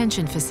in a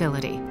detention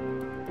facility.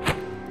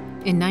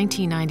 In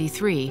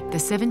 1993, the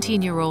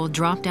 17-year-old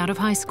dropped out of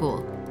high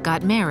school,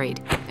 got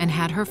married, and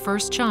had her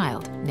first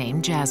child,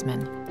 named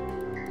Jasmine.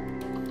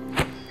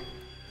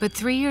 But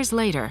 3 years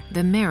later,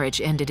 the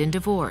marriage ended in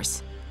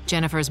divorce.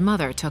 Jennifer's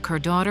mother took her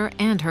daughter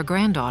and her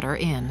granddaughter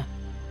in.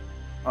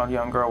 A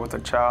young girl with a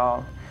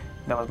child,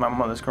 that was my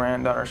mother's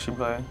granddaughter. She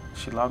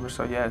loved her,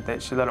 so yeah,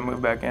 she let her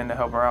move back in to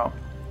help her out.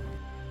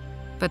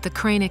 But the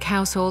Kranick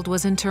household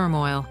was in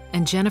turmoil,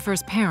 and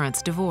Jennifer's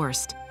parents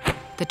divorced.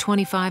 The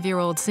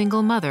 25-year-old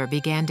single mother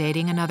began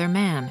dating another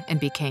man and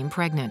became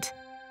pregnant.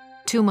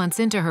 2 months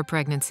into her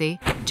pregnancy,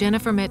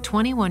 Jennifer met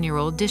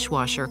 21-year-old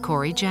dishwasher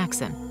Corey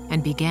Jackson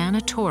and began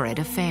a torrid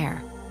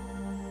affair.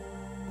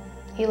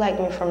 He liked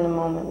me from the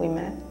moment we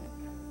met.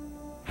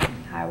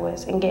 I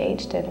was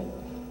engaged and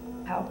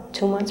about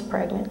 2 months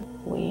pregnant.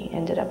 We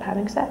ended up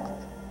having sex.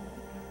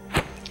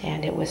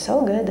 And it was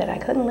so good that I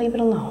couldn't leave it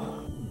alone.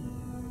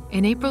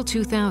 In April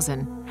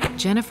 2000,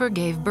 Jennifer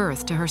gave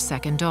birth to her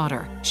second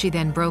daughter. She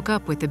then broke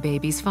up with the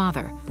baby's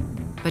father,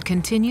 but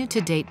continued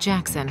to date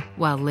Jackson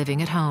while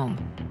living at home.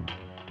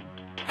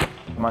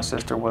 My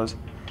sister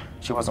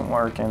she wasn't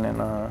working,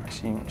 and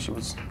she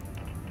was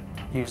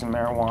using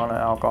marijuana,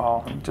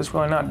 alcohol, and just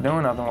really not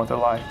doing nothing with her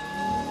life.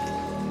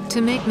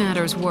 To make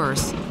matters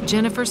worse,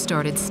 Jennifer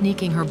started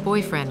sneaking her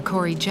boyfriend,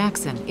 Corey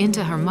Jackson,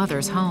 into her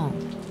mother's home.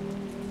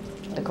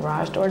 The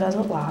garage door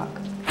doesn't lock.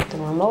 The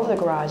room over the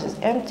garage is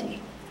empty.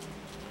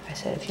 I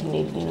said, if you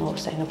need,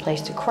 a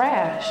place to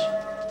crash,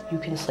 you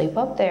can sleep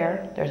up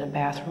there. There's a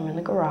bathroom in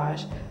the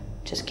garage.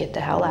 Just get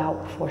the hell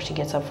out before she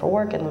gets up for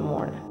work in the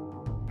morning.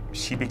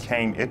 She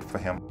became it for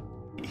him.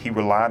 He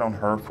relied on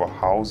her for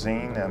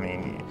housing. I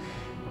mean,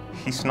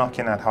 he snuck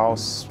in that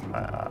house,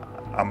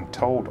 I'm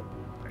told,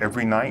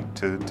 every night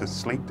to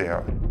sleep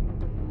there.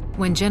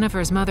 When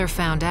Jennifer's mother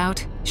found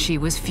out, she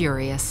was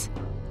furious.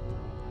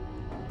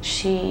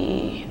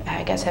 She,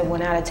 I guess, had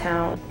went out of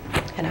town,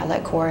 and I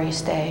let Corey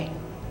stay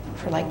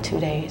for like 2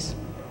 days.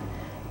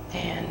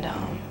 And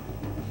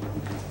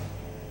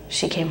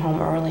she came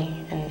home early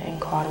and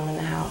caught him in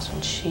the house,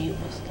 and she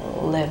was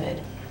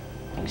livid.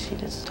 And she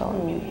just told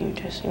him,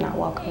 you're not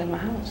welcome in my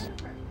house.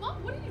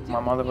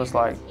 My mother was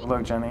like,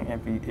 look, Jenny,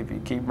 if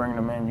you keep bringing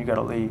them in, you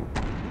gotta leave.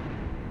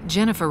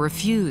 Jennifer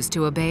refused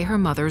to obey her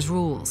mother's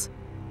rules.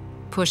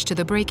 Pushed to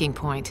the breaking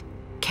point,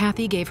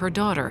 Kathy gave her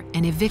daughter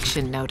an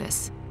eviction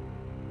notice.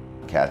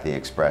 Kathy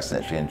expressed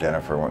that she and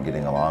Jennifer weren't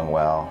getting along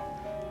well,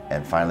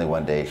 and finally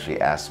one day she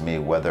asked me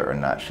whether or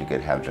not she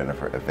could have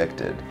Jennifer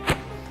evicted.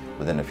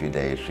 Within a few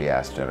days, she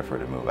asked Jennifer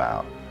to move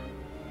out.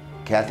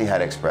 Kathy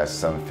had expressed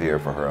some fear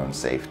for her own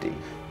safety.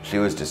 She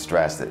was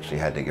distressed that she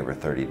had to give her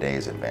 30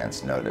 days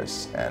advance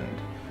notice and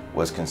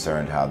was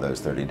concerned how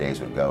those 30 days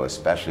would go,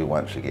 especially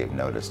once she gave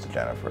notice to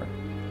Jennifer.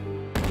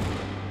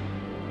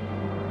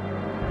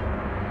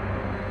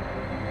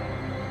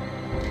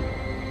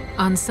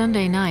 On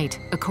Sunday night,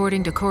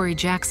 according to Corey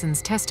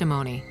Jackson's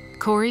testimony,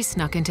 Corey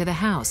snuck into the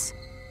house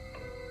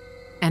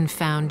and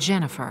found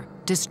Jennifer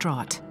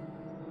distraught.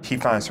 He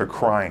finds her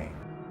crying,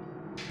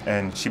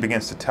 and she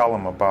begins to tell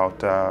him about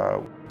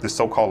the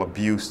so-called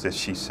abuse that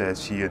she said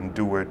she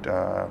endured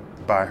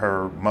by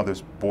her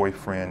mother's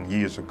boyfriend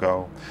years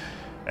ago,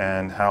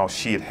 and how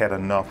she had had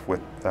enough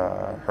with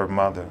her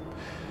mother.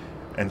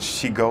 And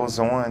she goes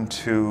on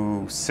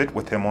to sit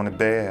with him on the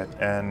bed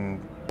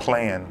and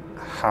plan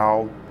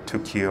how to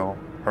kill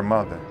her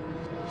mother.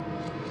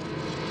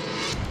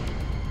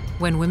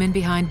 When Women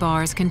Behind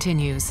Bars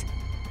continues.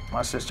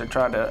 My sister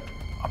tried to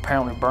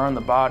apparently burn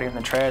the body in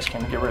the trash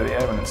can to get rid of the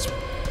evidence.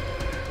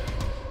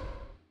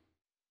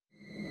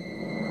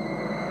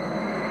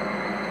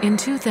 In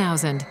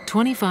 2000,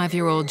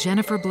 25-year-old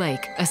Jennifer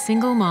Blake, a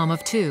single mom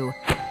of 2,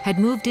 had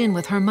moved in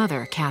with her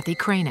mother, Kathy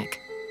Kranick.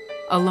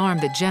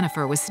 Alarmed that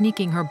Jennifer was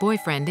sneaking her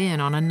boyfriend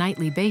in on a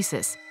nightly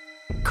basis,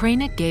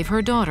 Kranick gave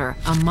her daughter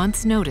a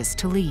month's notice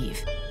to leave.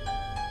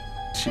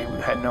 She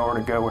had nowhere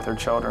to go with her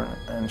children,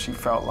 and she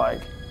felt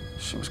like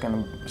she was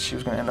gonna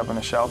end up in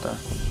a shelter.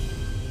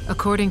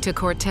 According to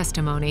court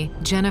testimony,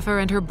 Jennifer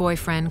and her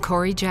boyfriend,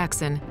 Corey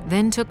Jackson,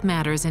 then took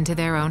matters into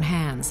their own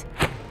hands.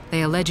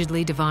 They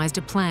allegedly devised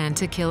a plan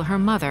to kill her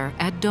mother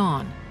at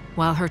dawn,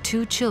 while her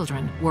 2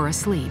 children were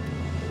asleep.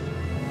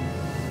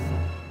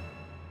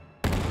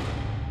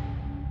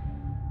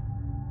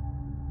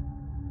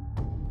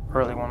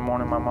 Early one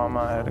morning, my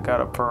mama had got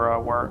up for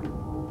work.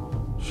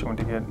 She went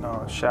to get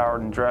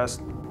showered and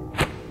dressed.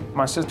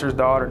 My sister's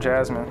daughter,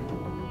 Jasmine,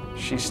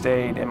 she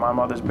stayed in my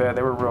mother's bed.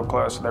 They were real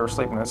close, so they were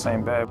sleeping in the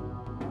same bed.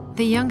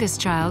 The youngest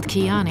child,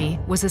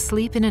 Kiani, was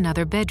asleep in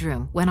another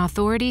bedroom when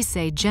authorities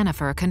say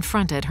Jennifer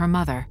confronted her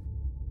mother.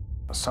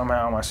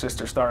 Somehow my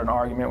sister started an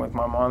argument with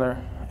my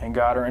mother and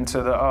got her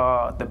into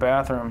the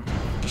bathroom.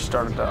 She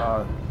started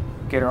to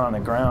get her on the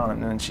ground,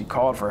 and then she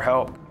called for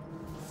help.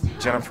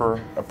 Jennifer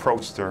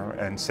approached her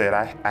and said,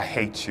 I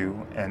hate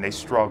you, and they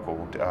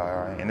struggled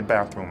in the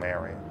bathroom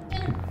area.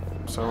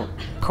 So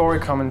Corey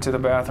come into the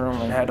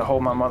bathroom and had to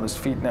hold my mother's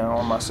feet down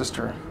while my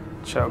sister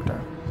choked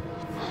her.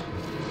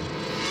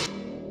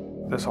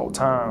 This whole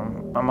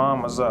time, my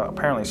mom was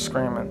apparently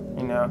screaming,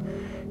 you know,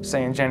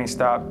 saying, "Jenny,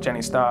 stop,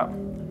 Jenny, stop."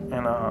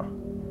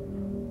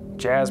 And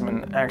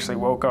Jasmine actually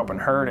woke up and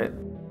heard it.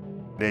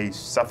 They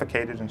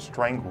suffocated and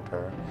strangled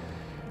her.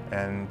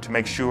 And to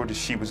make sure that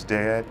she was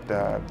dead,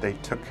 they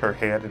took her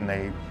head and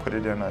they put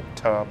it in a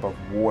tub of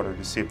water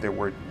to see if there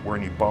were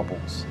any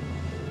bubbles.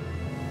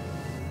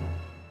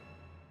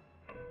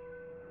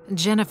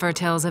 Jennifer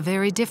tells a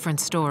very different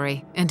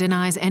story and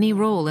denies any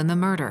role in the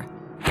murder.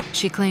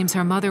 She claims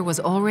her mother was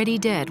already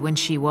dead when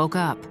she woke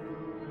up.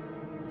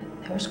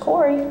 There was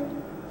Corey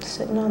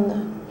sitting on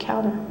the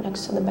counter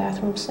next to the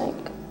bathroom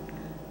sink,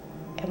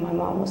 and my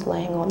mom was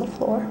laying on the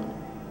floor,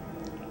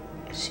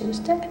 and she was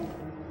dead.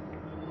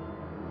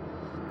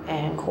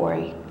 And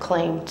Corey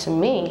claimed to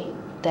me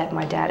that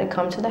my dad had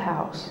come to the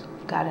house,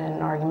 got in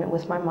an argument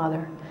with my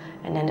mother,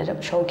 and ended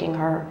up choking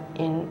her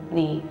in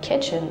the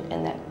kitchen,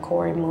 and that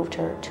Corey moved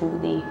her to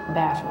the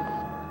bathroom.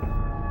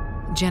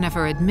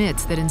 Jennifer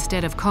admits that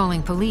instead of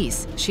calling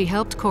police, she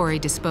helped Corey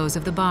dispose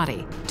of the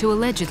body to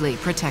allegedly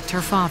protect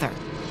her father.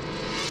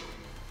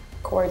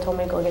 Corey told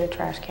me to go get a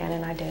trash can,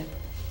 and I did.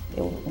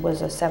 It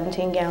was a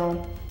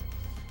 17-gallon.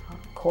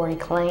 Corey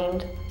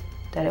claimed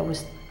that it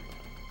was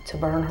to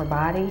burn her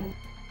body.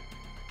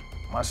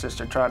 My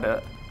sister tried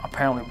to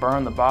apparently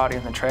burn the body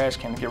in the trash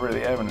can to get rid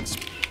of the evidence.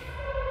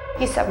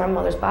 He set my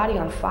mother's body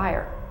on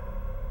fire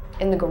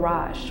in the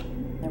garage.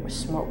 There was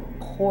smoke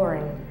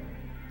pouring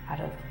out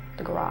of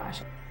the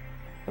garage.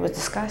 It was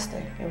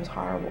disgusting. It was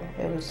horrible.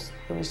 It was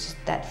just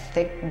that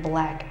thick,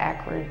 black,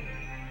 acrid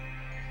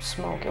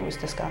smoke. It was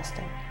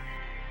disgusting.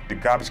 The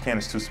garbage can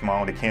is too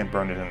small. They can't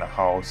burn it in the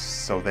house,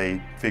 so they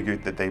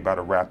figured that they about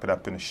to wrap it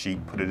up in a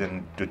sheet, put it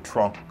in the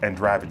trunk, and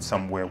drive it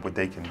somewhere where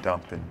they can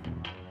dump it.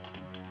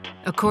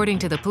 According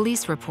to the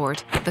police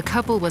report, the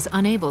couple was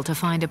unable to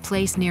find a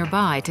place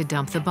nearby to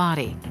dump the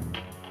body.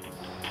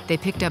 They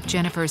picked up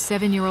Jennifer's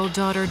 7-year-old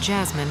daughter,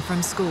 Jasmine,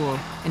 from school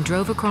and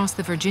drove across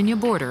the Virginia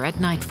border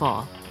at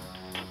nightfall.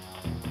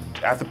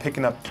 After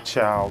picking up the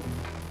child,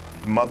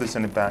 the mother's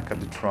in the back of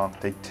the trunk.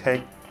 They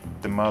take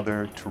the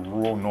mother to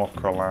rural North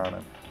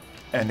Carolina,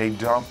 and they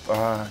dump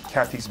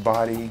Kathy's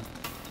body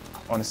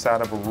on the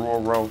side of a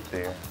rural road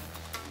there.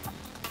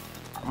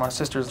 My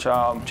sister's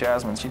child,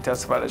 Jasmine, she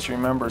testified that she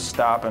remembers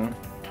stopping.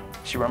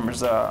 She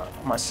remembers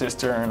my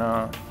sister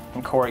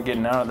and Corey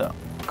getting out of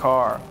the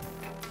car.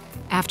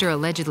 After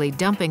allegedly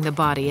dumping the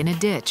body in a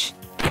ditch,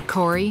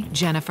 Corey,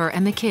 Jennifer,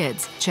 and the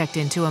kids checked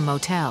into a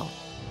motel.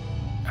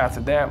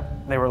 After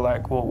that, they were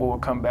like, well, we'll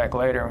come back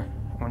later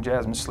when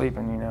Jasmine's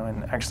sleeping, you know,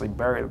 and actually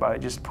bury the body,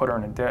 just put her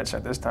in a ditch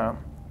at this time.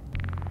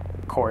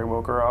 Corey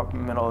woke her up in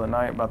the middle of the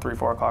night, about 3,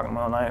 4 o'clock in the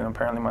middle of the night, and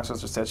apparently my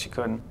sister said she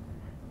couldn't.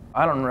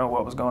 I don't know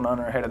what was going on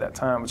in her head at that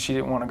time, but she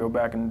didn't want to go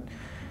back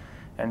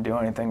and do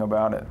anything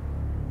about it.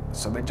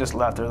 So they just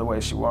left her the way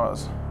she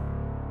was.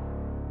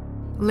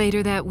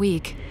 Later that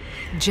week,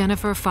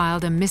 Jennifer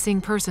filed a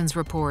missing persons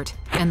report,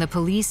 and the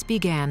police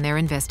began their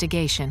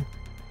investigation.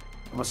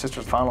 My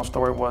sister's final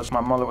story was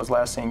my mother was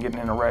last seen getting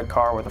in a red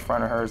car with a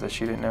friend of hers that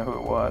she didn't know who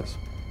it was,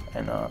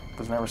 and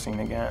was never seen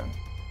again.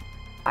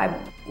 I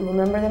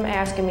remember them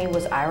asking me,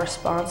 was I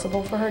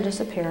responsible for her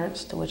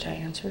disappearance, to which I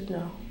answered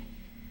no.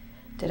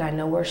 Did I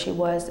know where she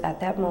was at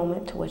that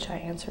moment, to which I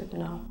answered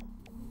no.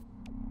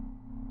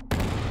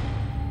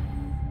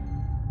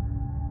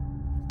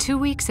 2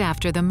 weeks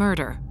after the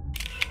murder,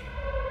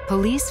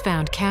 police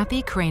found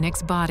Kathy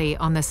Kranick's body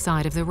on the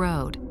side of the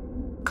road.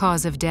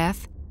 Cause of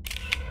death: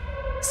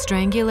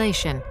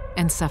 strangulation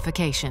and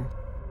suffocation.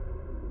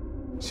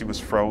 She was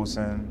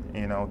frozen,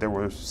 you know, there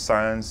were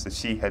signs that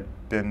she had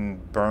been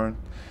burned,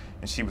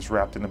 and she was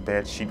wrapped in a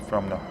bed sheet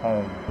from the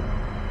home.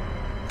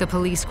 The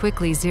police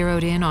quickly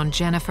zeroed in on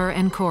Jennifer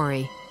and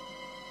Corey.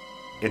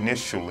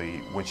 Initially,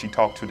 when she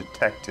talked to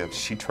detectives,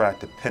 she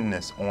tried to pin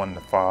this on the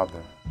father.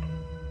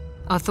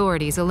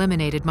 Authorities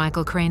eliminated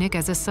Michael Kranick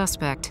as a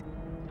suspect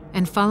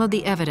and followed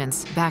the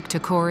evidence back to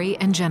Corey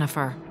and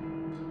Jennifer.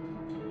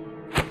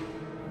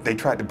 They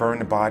tried to burn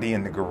the body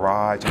in the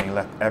garage and they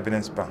left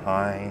evidence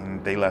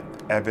behind. They left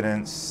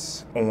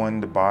evidence on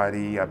the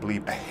body. I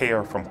believe a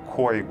hair from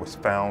Corey was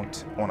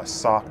found on a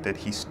sock that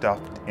he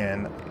stuffed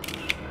in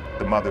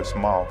the mother's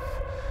mouth.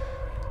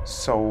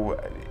 So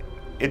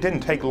it didn't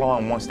take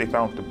long once they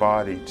found the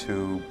body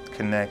to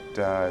connect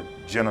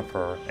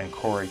Jennifer and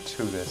Corey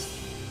to this.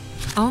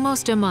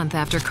 Almost a month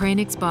after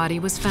Kranick's body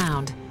was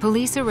found,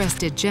 police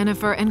arrested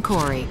Jennifer and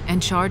Corey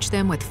and charged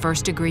them with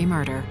first-degree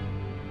murder.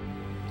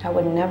 I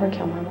would never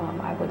kill my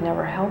mom. I would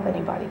never help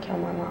anybody kill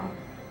my mom.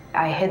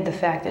 I hid the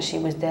fact that she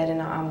was dead,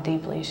 and I'm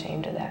deeply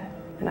ashamed of that.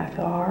 And I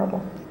feel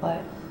horrible,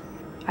 but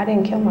I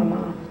didn't kill my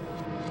mom.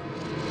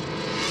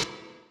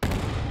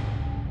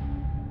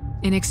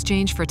 In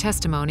exchange for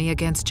testimony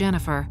against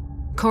Jennifer,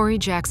 Corey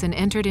Jackson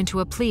entered into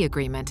a plea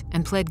agreement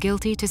and pled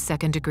guilty to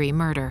second-degree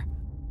murder.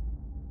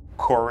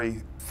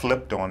 Corey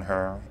flipped on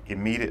her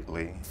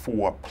immediately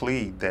for a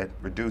plea that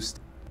reduced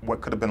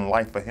what could have been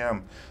life for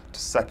him to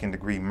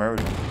second-degree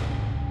murder.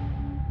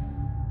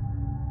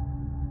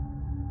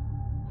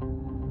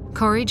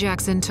 Corey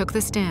Jackson took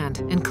the stand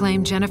and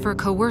claimed Jennifer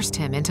coerced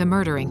him into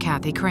murdering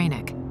Kathy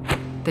Kranick.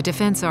 The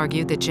defense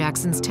argued that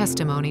Jackson's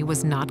testimony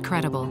was not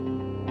credible.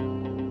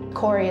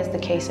 Corey is the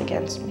case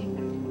against me.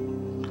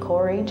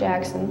 Corey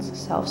Jackson's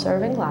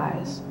self-serving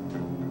lies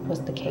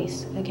was the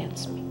case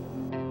against me.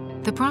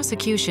 The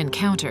prosecution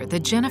countered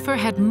that Jennifer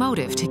had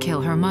motive to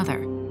kill her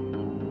mother.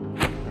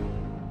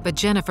 But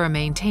Jennifer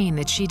maintained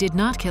that she did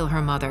not kill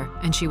her mother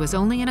and she was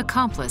only an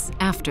accomplice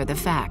after the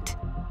fact.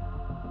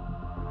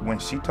 When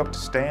she took the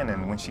stand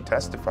and when she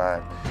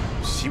testified,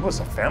 she was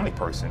a family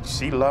person.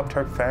 She loved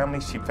her family,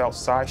 she felt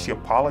sorry, she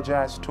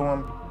apologized to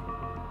him,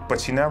 but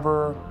she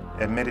never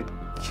admitted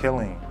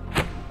killing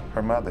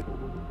her mother.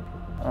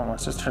 Oh, my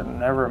sister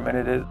never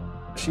admitted it.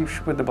 She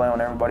put the blame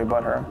on everybody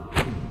but her.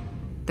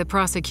 The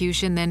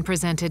prosecution then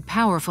presented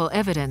powerful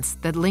evidence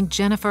that linked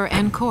Jennifer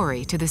and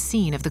Corey to the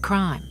scene of the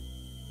crime.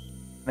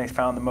 They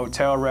found the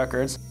motel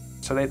records,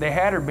 so they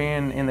had her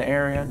being in the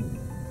area.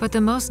 But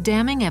the most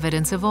damning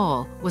evidence of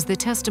all was the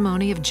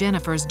testimony of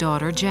Jennifer's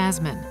daughter,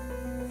 Jasmine,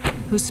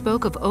 who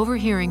spoke of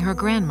overhearing her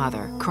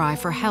grandmother cry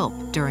for help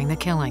during the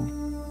killing.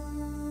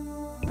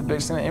 The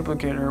biggest thing that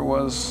implicated her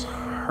was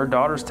her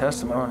daughter's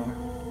testimony.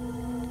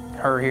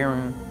 Her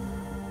hearing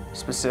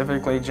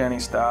specifically Jenny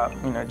stop,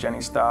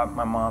 Jenny stop,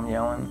 my mom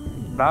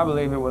yelling. But I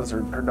believe it was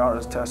her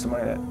daughter's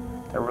testimony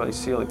that really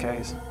sealed the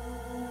case.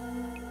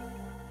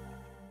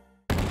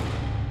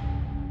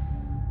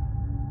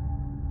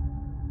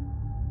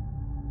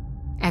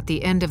 At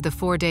the end of the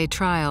 4-day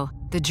trial,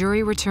 the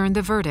jury returned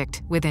the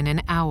verdict within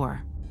an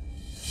hour.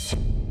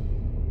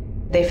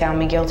 They found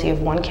me guilty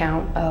of 1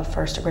 count of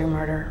first-degree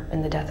murder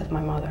in the death of my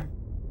mother.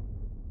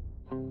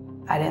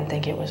 I didn't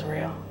think it was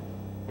real.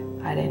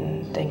 I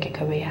didn't think it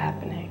could be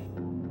happening.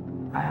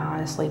 I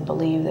honestly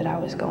believed that I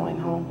was going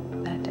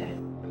home that day.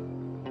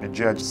 The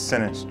judge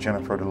sentenced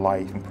Jennifer to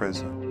life in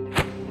prison.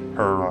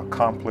 Her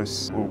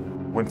accomplice, who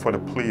went for the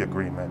plea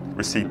agreement,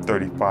 received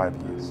 35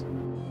 years.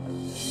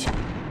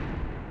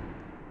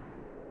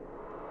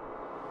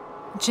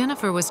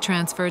 Jennifer was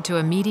transferred to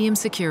a medium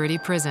security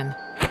prison.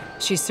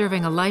 She's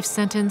serving a life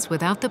sentence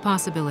without the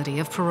possibility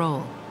of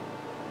parole.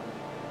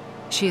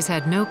 She has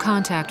had no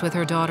contact with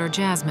her daughter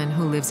Jasmine,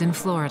 who lives in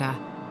Florida.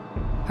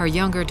 Her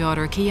younger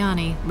daughter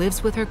Kiani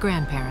lives with her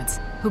grandparents,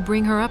 who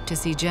bring her up to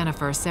see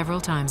Jennifer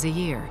several times a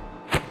year.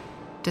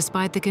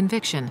 Despite the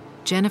conviction,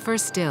 Jennifer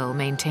still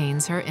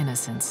maintains her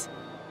innocence.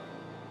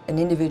 An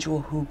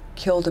individual who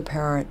killed a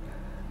parent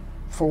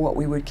for what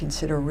we would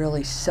consider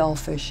really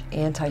selfish,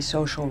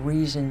 antisocial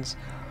reasons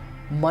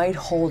might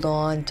hold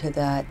on to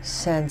that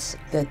sense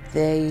that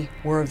they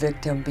were a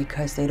victim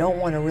because they don't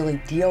want to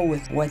really deal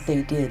with what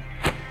they did.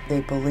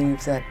 They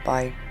believe that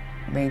by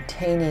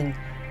maintaining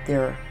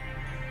their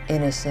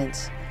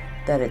innocence,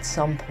 that at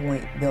some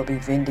point they'll be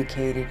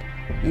vindicated,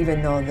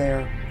 even though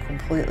they're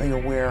completely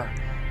aware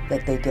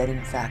that they did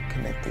in fact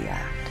commit the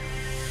act.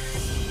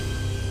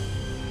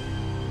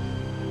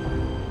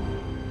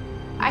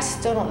 I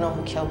still don't know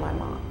who killed my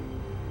mom.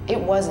 It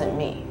wasn't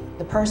me.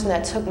 The person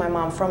that took my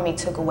mom from me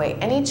took away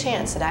any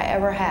chance that I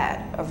ever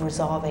had of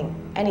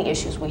resolving any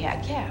issues we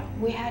had. Yeah,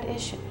 we had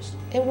issues.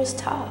 It was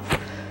tough,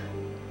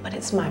 but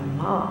it's my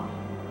mom.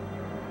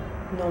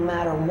 No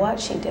matter what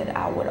she did,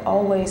 I would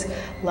always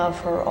love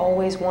her,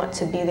 always want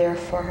to be there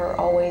for her,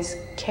 always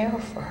care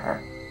for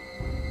her.